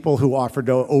the people who offered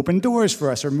to open doors for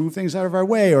us or move things out of our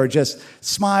way or just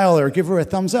smile or give her a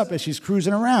thumbs up as she's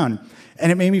cruising around.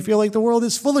 And it made me feel like the world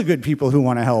is full of good people who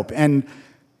want to help.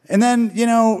 And then,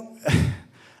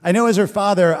 I know as her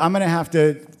father, I'm going to have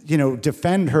to,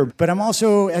 defend her. But I'm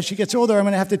also, as she gets older, I'm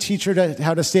going to have to teach her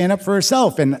how to stand up for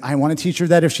herself. And I want to teach her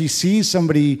that if she sees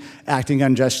somebody acting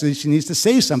unjustly, she needs to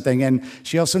say something. And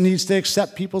she also needs to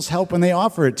accept people's help when they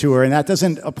offer it to her. And that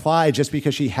doesn't apply just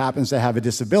because she happens to have a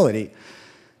disability.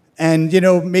 And,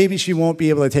 maybe she won't be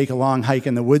able to take a long hike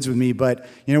in the woods with me, but,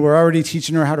 we're already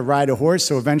teaching her how to ride a horse.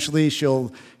 So eventually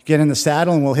she'll get in the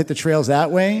saddle and we'll hit the trails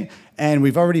that way. And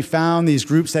we've already found these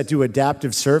groups that do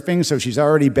adaptive surfing. So she's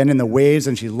already been in the waves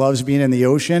and she loves being in the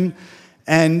ocean.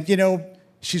 And,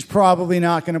 she's probably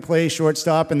not going to play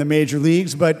shortstop in the major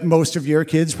leagues, but most of your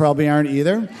kids probably aren't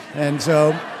either. And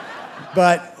so,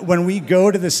 but when we go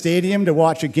to the stadium to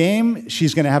watch a game,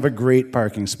 she's going to have a great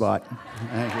parking spot.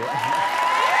 Thank you.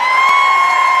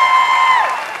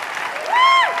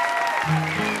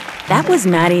 That was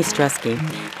Matti Strutski.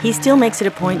 He still makes it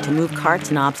a point to move carts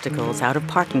and obstacles out of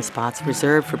parking spots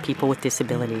reserved for people with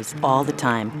disabilities all the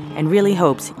time, and really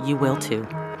hopes you will too.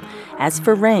 As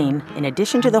for Rain, in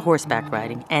addition to the horseback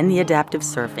riding and the adaptive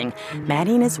surfing,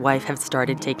 Matti and his wife have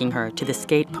started taking her to the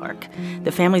skate park.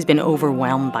 The family's been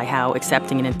overwhelmed by how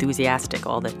accepting and enthusiastic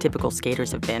all the typical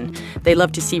skaters have been. They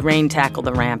love to see Rain tackle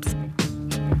the ramps.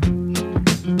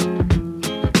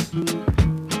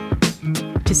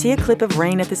 To see a clip of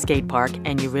Rain at the skate park,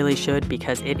 and you really should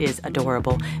because it is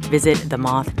adorable, visit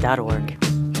themoth.org.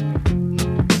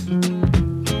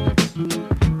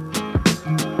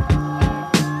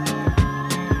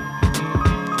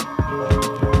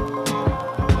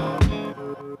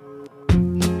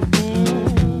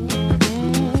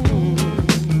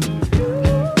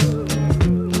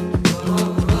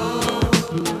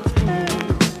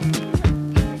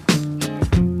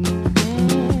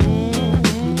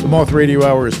 Moth Radio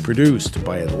Hour is produced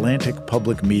by Atlantic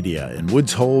Public Media in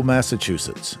Woods Hole,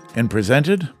 Massachusetts, and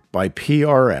presented by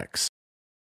PRX.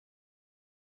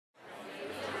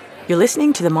 You're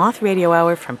listening to the Moth Radio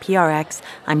Hour from PRX.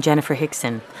 I'm Jenifer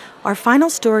Hixson. Our final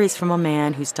story is from a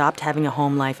man who stopped having a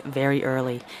home life very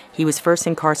early. He was first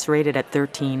incarcerated at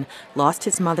 13, lost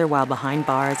his mother while behind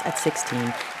bars at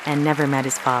 16, and never met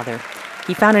his father.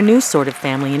 He found a new sort of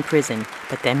family in prison,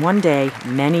 but then one day,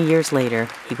 many years later,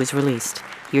 he was released.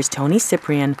 Here's Tony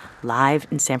Cyprien, live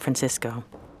in San Francisco.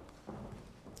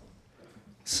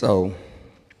 So,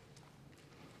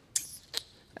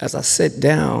 as I sit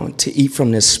down to eat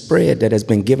from this spread that has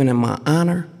been given in my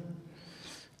honor,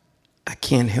 I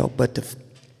can't help but to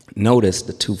notice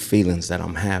the two feelings that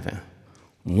I'm having.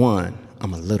 One,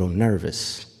 I'm a little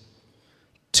nervous.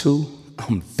 Two,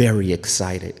 I'm very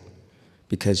excited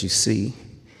because you see,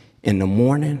 in the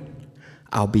morning,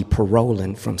 I'll be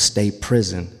paroling from state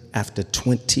prison after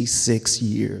 26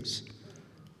 years.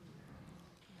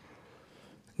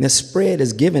 This spread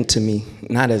is given to me,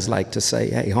 not as like to say,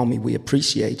 hey, homie, we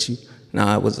appreciate you.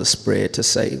 No, it was a spread to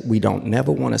say, we don't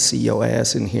never want to see your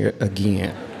ass in here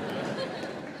again.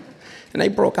 And they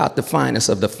broke out the finest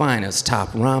of the finest, top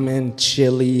ramen,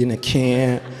 chili in a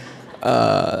can,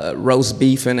 roast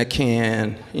beef in a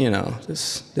can,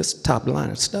 this top line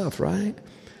of stuff, right?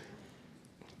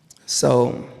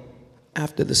 So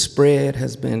after the spread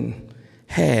has been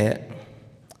had,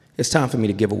 it's time for me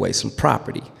to give away some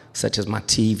property, such as my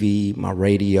TV, my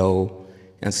radio,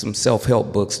 and some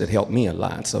self-help books that help me a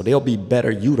lot. So they'll be better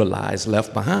utilized,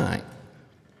 left behind.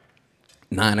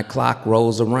 9 o'clock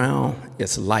rolls around,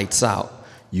 it's lights out.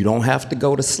 You don't have to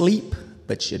go to sleep,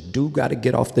 but you do got to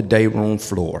get off the day room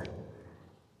floor.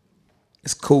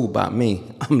 It's cool by me.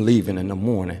 I'm leaving in the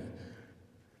morning.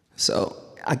 So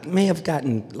I may have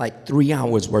gotten like 3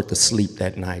 hours worth of sleep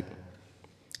that night.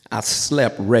 I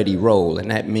slept ready roll, and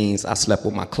that means I slept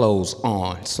with my clothes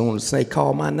on. As soon as they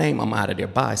call my name, I'm out of there.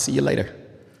 Bye, see you later.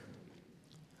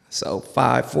 So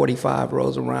 5:45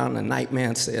 rolls around, the night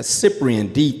man says,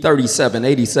 Cyprien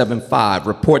D37875,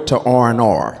 report to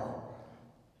R&R.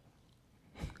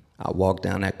 I walk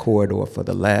down that corridor for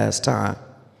the last time.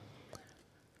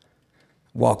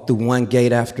 Walk through one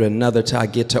gate after another till I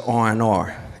get to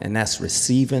R&R, and that's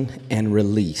receiving and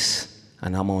release.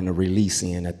 And I'm on the release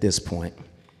end at this point.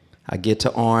 I get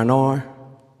to R&R, and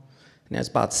there's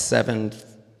about 7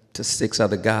 to 6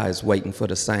 other guys waiting for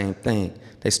the same thing.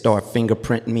 They start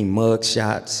fingerprinting me, mug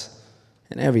shots,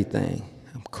 and everything.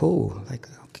 I'm cool, like,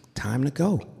 okay, time to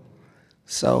go.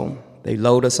 So they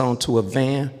load us onto a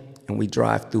van, and we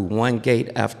drive through one gate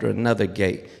after another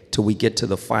gate till we get to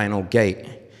the final gate.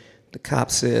 The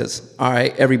cop says, all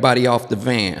right, everybody off the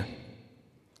van.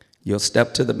 You'll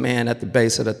step to the man at the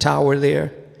base of the tower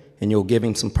there, and you'll give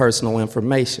him some personal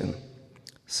information.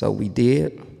 So we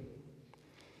did,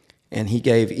 and he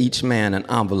gave each man an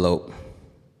envelope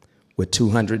with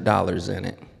 $200 in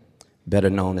it, better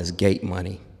known as gate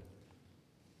money.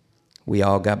 We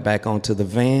all got back onto the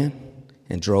van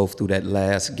and drove through that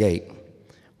last gate.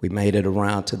 We made it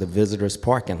around to the visitors'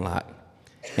 parking lot,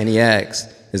 and he asked,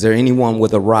 is there anyone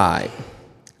with a ride?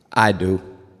 I do.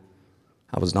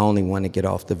 I was the only one to get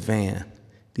off the van.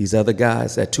 These other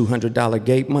guys, that $200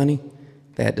 gate money,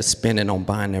 they had to spend it on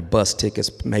buying their bus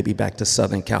tickets, maybe back to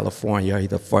Southern California or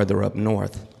either further up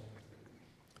north.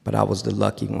 But I was the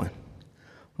lucky one.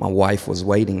 My wife was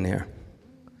waiting there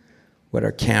with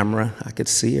her camera. I could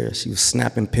see her. She was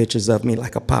snapping pictures of me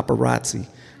like a paparazzi.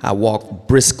 I walked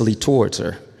briskly towards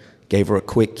her, gave her a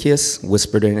quick kiss,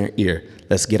 whispered in her ear,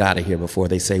 let's get out of here before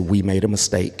they say we made a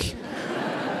mistake.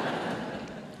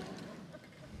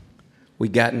 We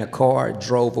got in the car,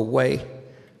 drove away.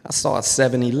 I saw a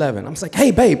 7-Eleven. I was like, hey,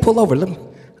 babe, pull over. I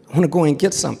want to go and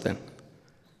get something.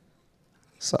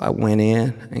 So I went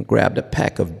in and grabbed a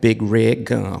pack of Big Red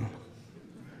gum.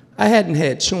 I hadn't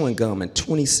had chewing gum in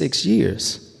 26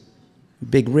 years.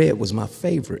 Big Red was my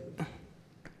favorite.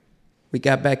 We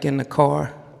got back in the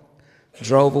car,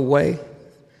 drove away.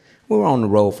 We were on the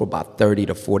road for about 30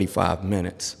 to 45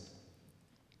 minutes.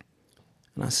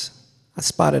 And I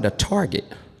spotted a Target.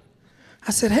 I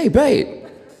said, hey, babe,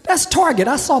 that's Target.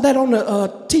 I saw that on the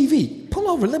TV. Pull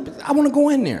over. I want to go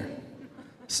in there.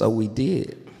 So we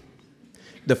did.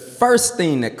 The first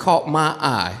thing that caught my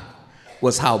eye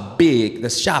was how big the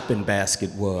shopping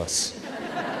basket was.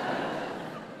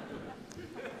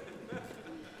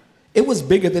 It was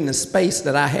bigger than the space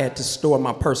that I had to store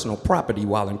my personal property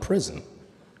while in prison.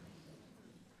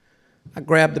 I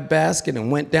grabbed the basket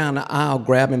and went down the aisle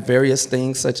grabbing various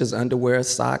things such as underwear,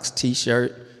 socks,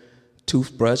 t-shirt,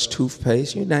 toothbrush,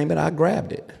 toothpaste, you name it, I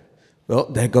grabbed it. Well,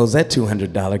 there goes that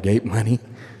 $200 gate money.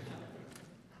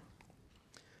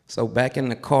 So back in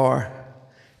the car,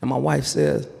 and my wife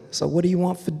says, so what do you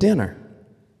want for dinner?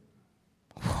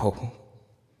 Whoa,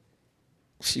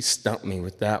 she stumped me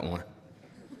with that one.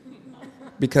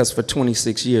 Because for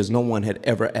 26 years, no one had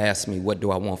ever asked me, what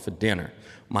do I want for dinner?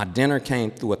 My dinner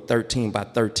came through a 13 by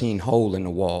 13 hole in the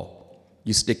wall.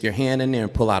 You stick your hand in there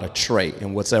and pull out a tray,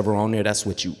 and what's ever on there, that's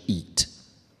what you eat.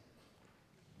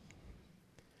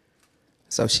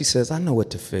 So she says, I know what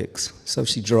to fix. So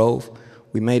she drove.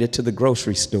 We made it to the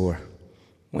grocery store.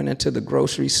 Went into the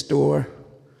grocery store,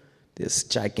 this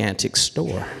gigantic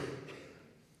store,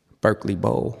 Berkeley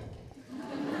Bowl.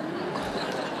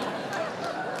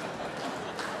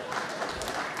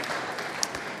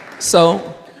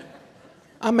 So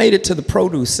I made it to the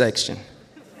produce section.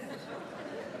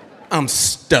 I'm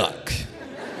stuck.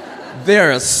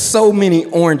 There are so many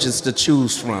oranges to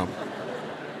choose from.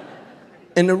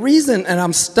 And the reason that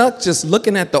I'm stuck just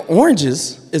looking at the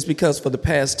oranges is because for the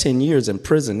past 10 years in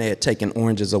prison, they had taken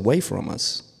oranges away from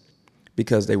us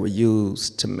because they were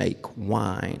used to make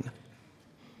wine.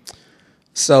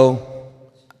 So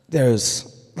There's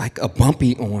like a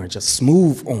bumpy orange, a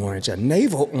smooth orange, a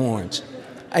navel orange.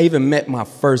 I even met my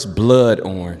first blood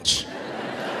orange.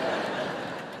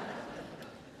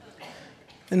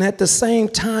 And at the same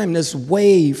time, this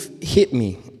wave hit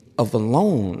me of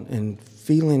alone and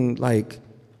feeling like,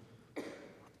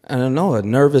 I don't know, a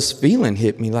nervous feeling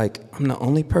hit me like I'm the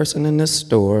only person in this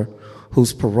store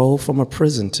who's paroled from a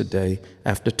prison today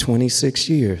after 26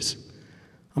 years.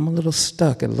 I'm a little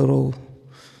stuck, a little,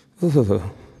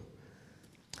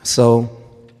 So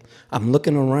I'm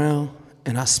looking around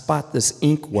and I spot this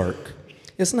ink work.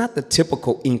 It's not the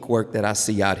typical ink work that I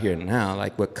see out here now,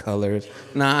 like with colors.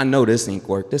 Nah, I know this ink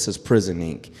work. This is prison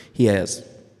ink. He has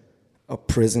a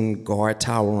prison guard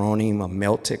tower on him, a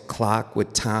melted clock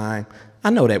with time.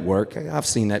 I know that work. I've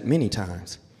seen that many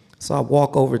times. So I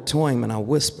walk over to him and I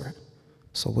whisper,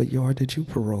 "So what yard did you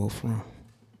parole from?"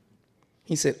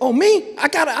 He said, "Oh, me?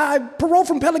 I paroled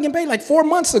from Pelican Bay like 4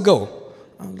 months ago."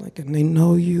 I was like, "And they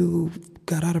know you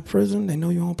got out of prison? They know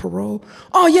you're on parole?"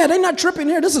 "Oh, yeah, they're not tripping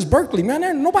here. This is Berkeley, man.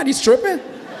 Nobody's tripping."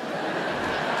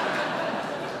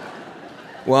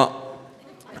 Well,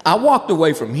 I walked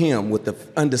away from him with the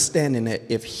understanding that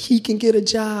if he can get a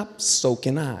job, so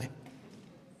can I.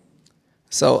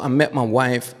 So I met my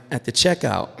wife at the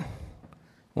checkout.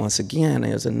 Once again,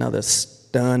 there's another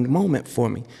stunned moment for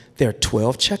me. There are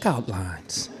 12 checkout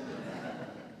lines.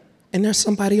 And there's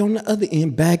somebody on the other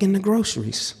end bagging the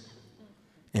groceries.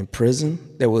 In prison,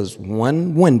 there was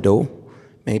one window,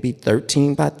 maybe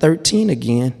 13 by 13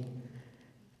 again,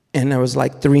 and there was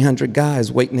like 300 guys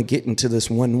waiting to get into this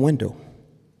one window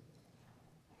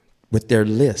with their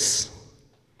lists.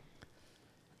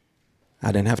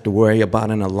 I didn't have to worry about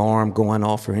an alarm going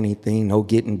off or anything, no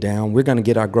getting down. We're gonna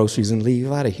get our groceries and leave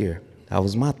out of here. That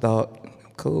was my thought.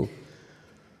 Cool.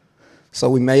 So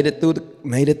we made it through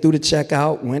the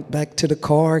checkout, went back to the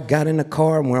car, got in the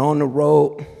car, and we're on the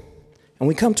road. And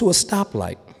we come to a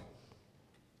stoplight.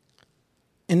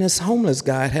 And this homeless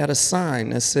guy had a sign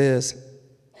that says,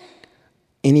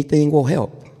 "Anything will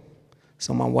help."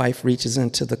 So my wife reaches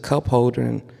into the cup holder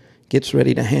and gets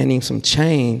ready to hand him some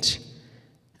change.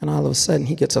 And all of a sudden,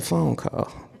 he gets a phone call.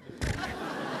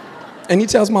 And he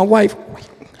tells my wife, "Wait,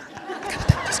 I gotta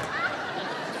take this call."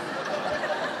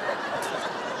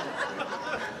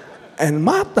 And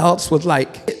my thoughts was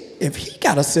like, if he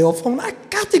got a cell phone, I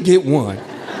got to get one.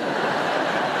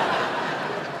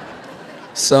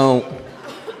 So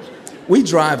we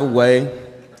drive away,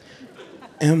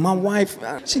 and my wife,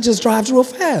 she just drives real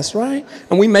fast, right?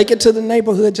 And we make it to the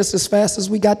neighborhood just as fast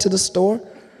as we got to the store.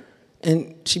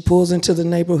 And she pulls into the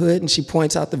neighborhood, and she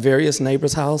points out the various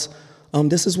neighbors' house.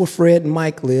 This is where Fred and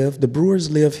Mike live. The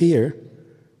Brewers live here.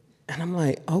 And I'm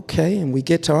like, okay. And we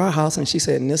get to our house, and she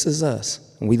said, "And this is us.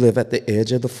 And we live at the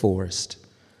edge of the forest."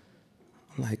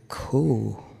 I'm like,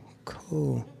 cool.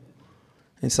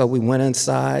 And so we went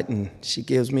inside, and she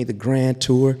gives me the grand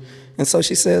tour. And so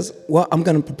she says, "Well, I'm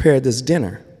going to prepare this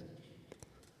dinner."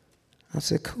 I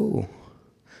said, cool.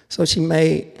 So she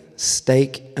made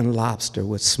steak and lobster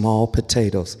with small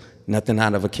potatoes. Nothing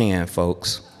out of a can,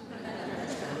 folks.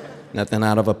 Nothing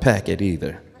out of a packet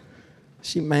either.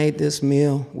 She made this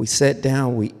meal. We sat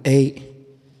down, we ate,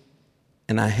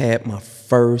 and I had my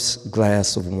first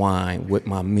glass of wine with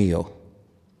my meal.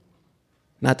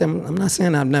 I'm not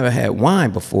saying I've never had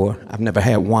wine before. I've never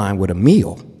had wine with a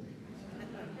meal.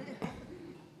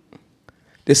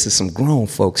 This is some grown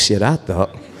folks shit, I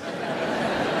thought.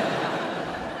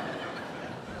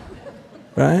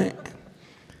 Right?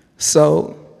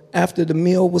 So after the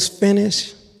meal was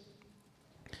finished,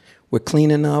 we're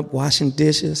cleaning up, washing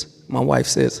dishes. My wife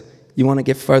says, "You want to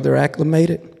get further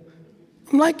acclimated?"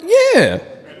 I'm like, "Yeah."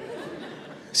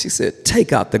 She said,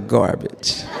 "Take out the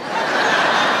garbage."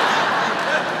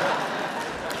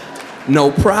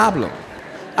 No problem.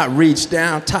 I reach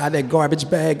down, tie that garbage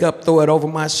bag up, throw it over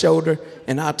my shoulder,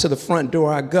 and out to the front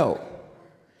door I go.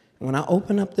 When I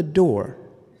open up the door,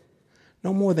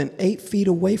 no more than 8 feet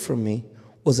away from me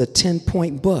was a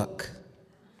 10-point buck.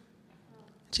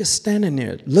 Just standing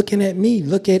there, looking at me,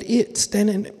 look at it,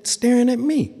 staring at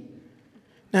me.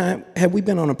 Now, had we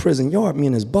been on a prison yard, me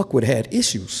and this buck would have had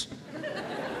issues.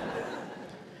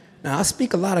 Now, I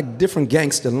speak a lot of different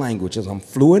gangster languages. I'm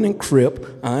fluent in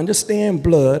Crip. I understand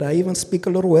blood. I even speak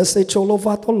a little Ese Cholo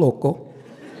Vato Loco.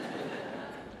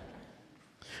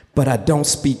 But I don't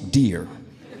speak deer.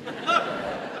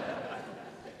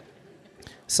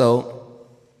 So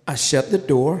I shut the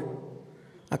door.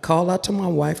 I called out to my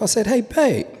wife. I said, "Hey,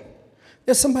 babe,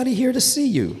 there's somebody here to see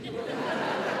you."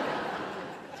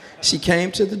 She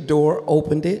came to the door,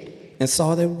 opened it, and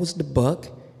saw there was the buck.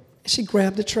 She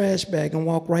grabbed the trash bag and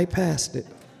walked right past it.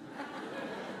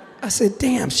 I said,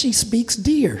 damn, she speaks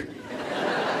deer.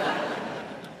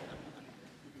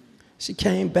 She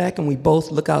came back and we both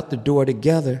look out the door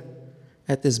together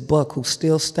at this buck who's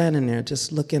still standing there,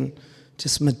 just looking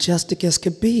just majestic as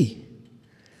could be.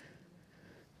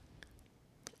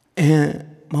 And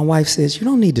my wife says, you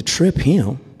don't need to trip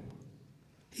him.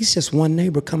 He's just one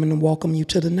neighbor coming to welcome you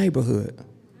to the neighborhood.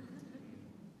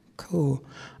 Cool.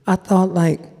 I thought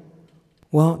like,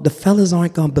 well, the fellas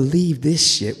aren't gonna believe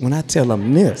this shit when I tell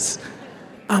them this.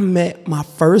 I met my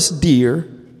first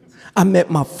deer. I met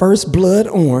my first blood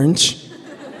orange.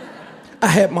 I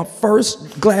had my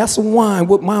first glass of wine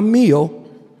with my meal.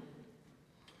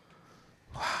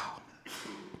 Wow.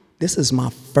 This is my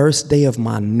first day of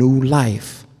my new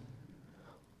life.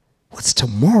 What's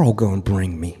tomorrow gonna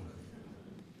bring me?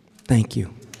 Thank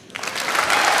you.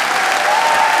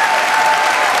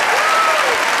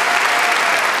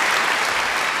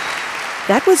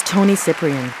 That was Tony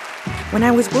Cyprien. When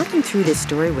I was working through this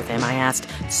story with him, I asked,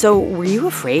 so were you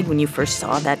afraid when you first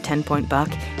saw that 10-point buck?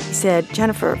 He said,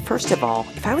 Jenifer, first of all,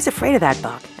 if I was afraid of that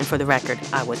buck, and for the record,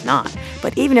 I was not,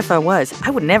 but even if I was,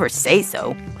 I would never say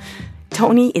so.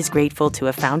 Tony is grateful to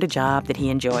have found a job that he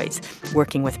enjoys,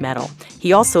 working with metal.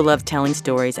 He also loves telling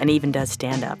stories and even does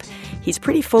stand-up. He's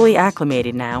pretty fully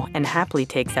acclimated now and happily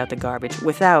takes out the garbage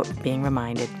without being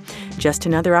reminded. Just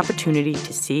another opportunity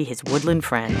to see his woodland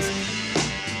friends.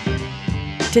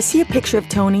 To see a picture of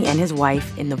Tony and his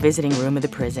wife in the visiting room of the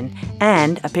prison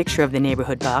and a picture of the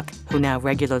neighborhood buck, who now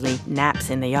regularly naps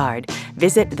in the yard,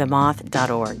 visit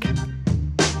themoth.org.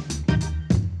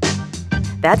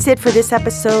 That's it for this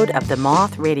episode of the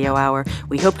Moth Radio Hour.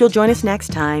 We hope you'll join us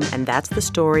next time, and that's the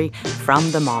story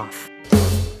from The Moth.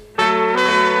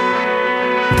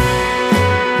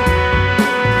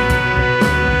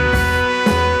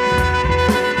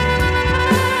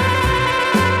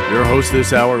 Your host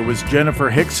this hour was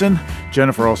Jenifer Hixson.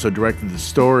 Jenifer also directed the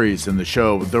stories in the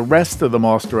show. The rest of the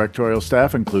Moth directorial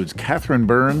staff includes Catherine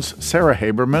Burns, Sarah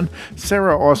Haberman,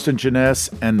 Sarah Austin-Jeunesse,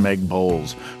 and Meg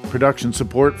Bowles. Production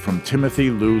support from Timothy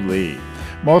Lou Lee.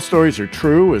 Moth stories are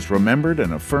true, is remembered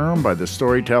and affirmed by the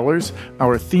Storytellers.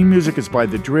 Our theme music is by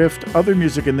The Drift. Other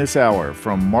music in this hour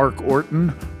from Mark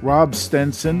Orton, Rob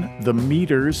Stenson, The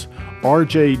Meters,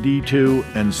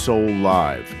 RJD2, and Soul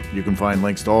Live. You can find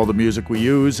links to all the music we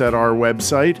use at our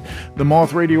website. The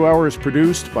Moth Radio Hour is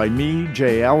produced by me,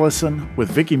 Jay Allison,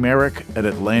 with Vicki Merrick at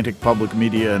Atlantic Public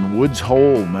Media in Woods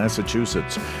Hole,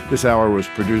 Massachusetts. This hour was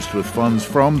produced with funds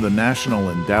from the National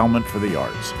Endowment for the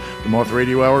Arts. The Moth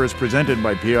Radio Hour is presented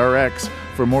by PRX.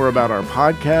 For more about our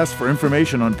podcast, for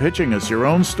information on pitching us your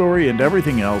own story and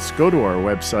everything else, go to our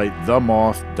website,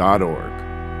 themoth.org.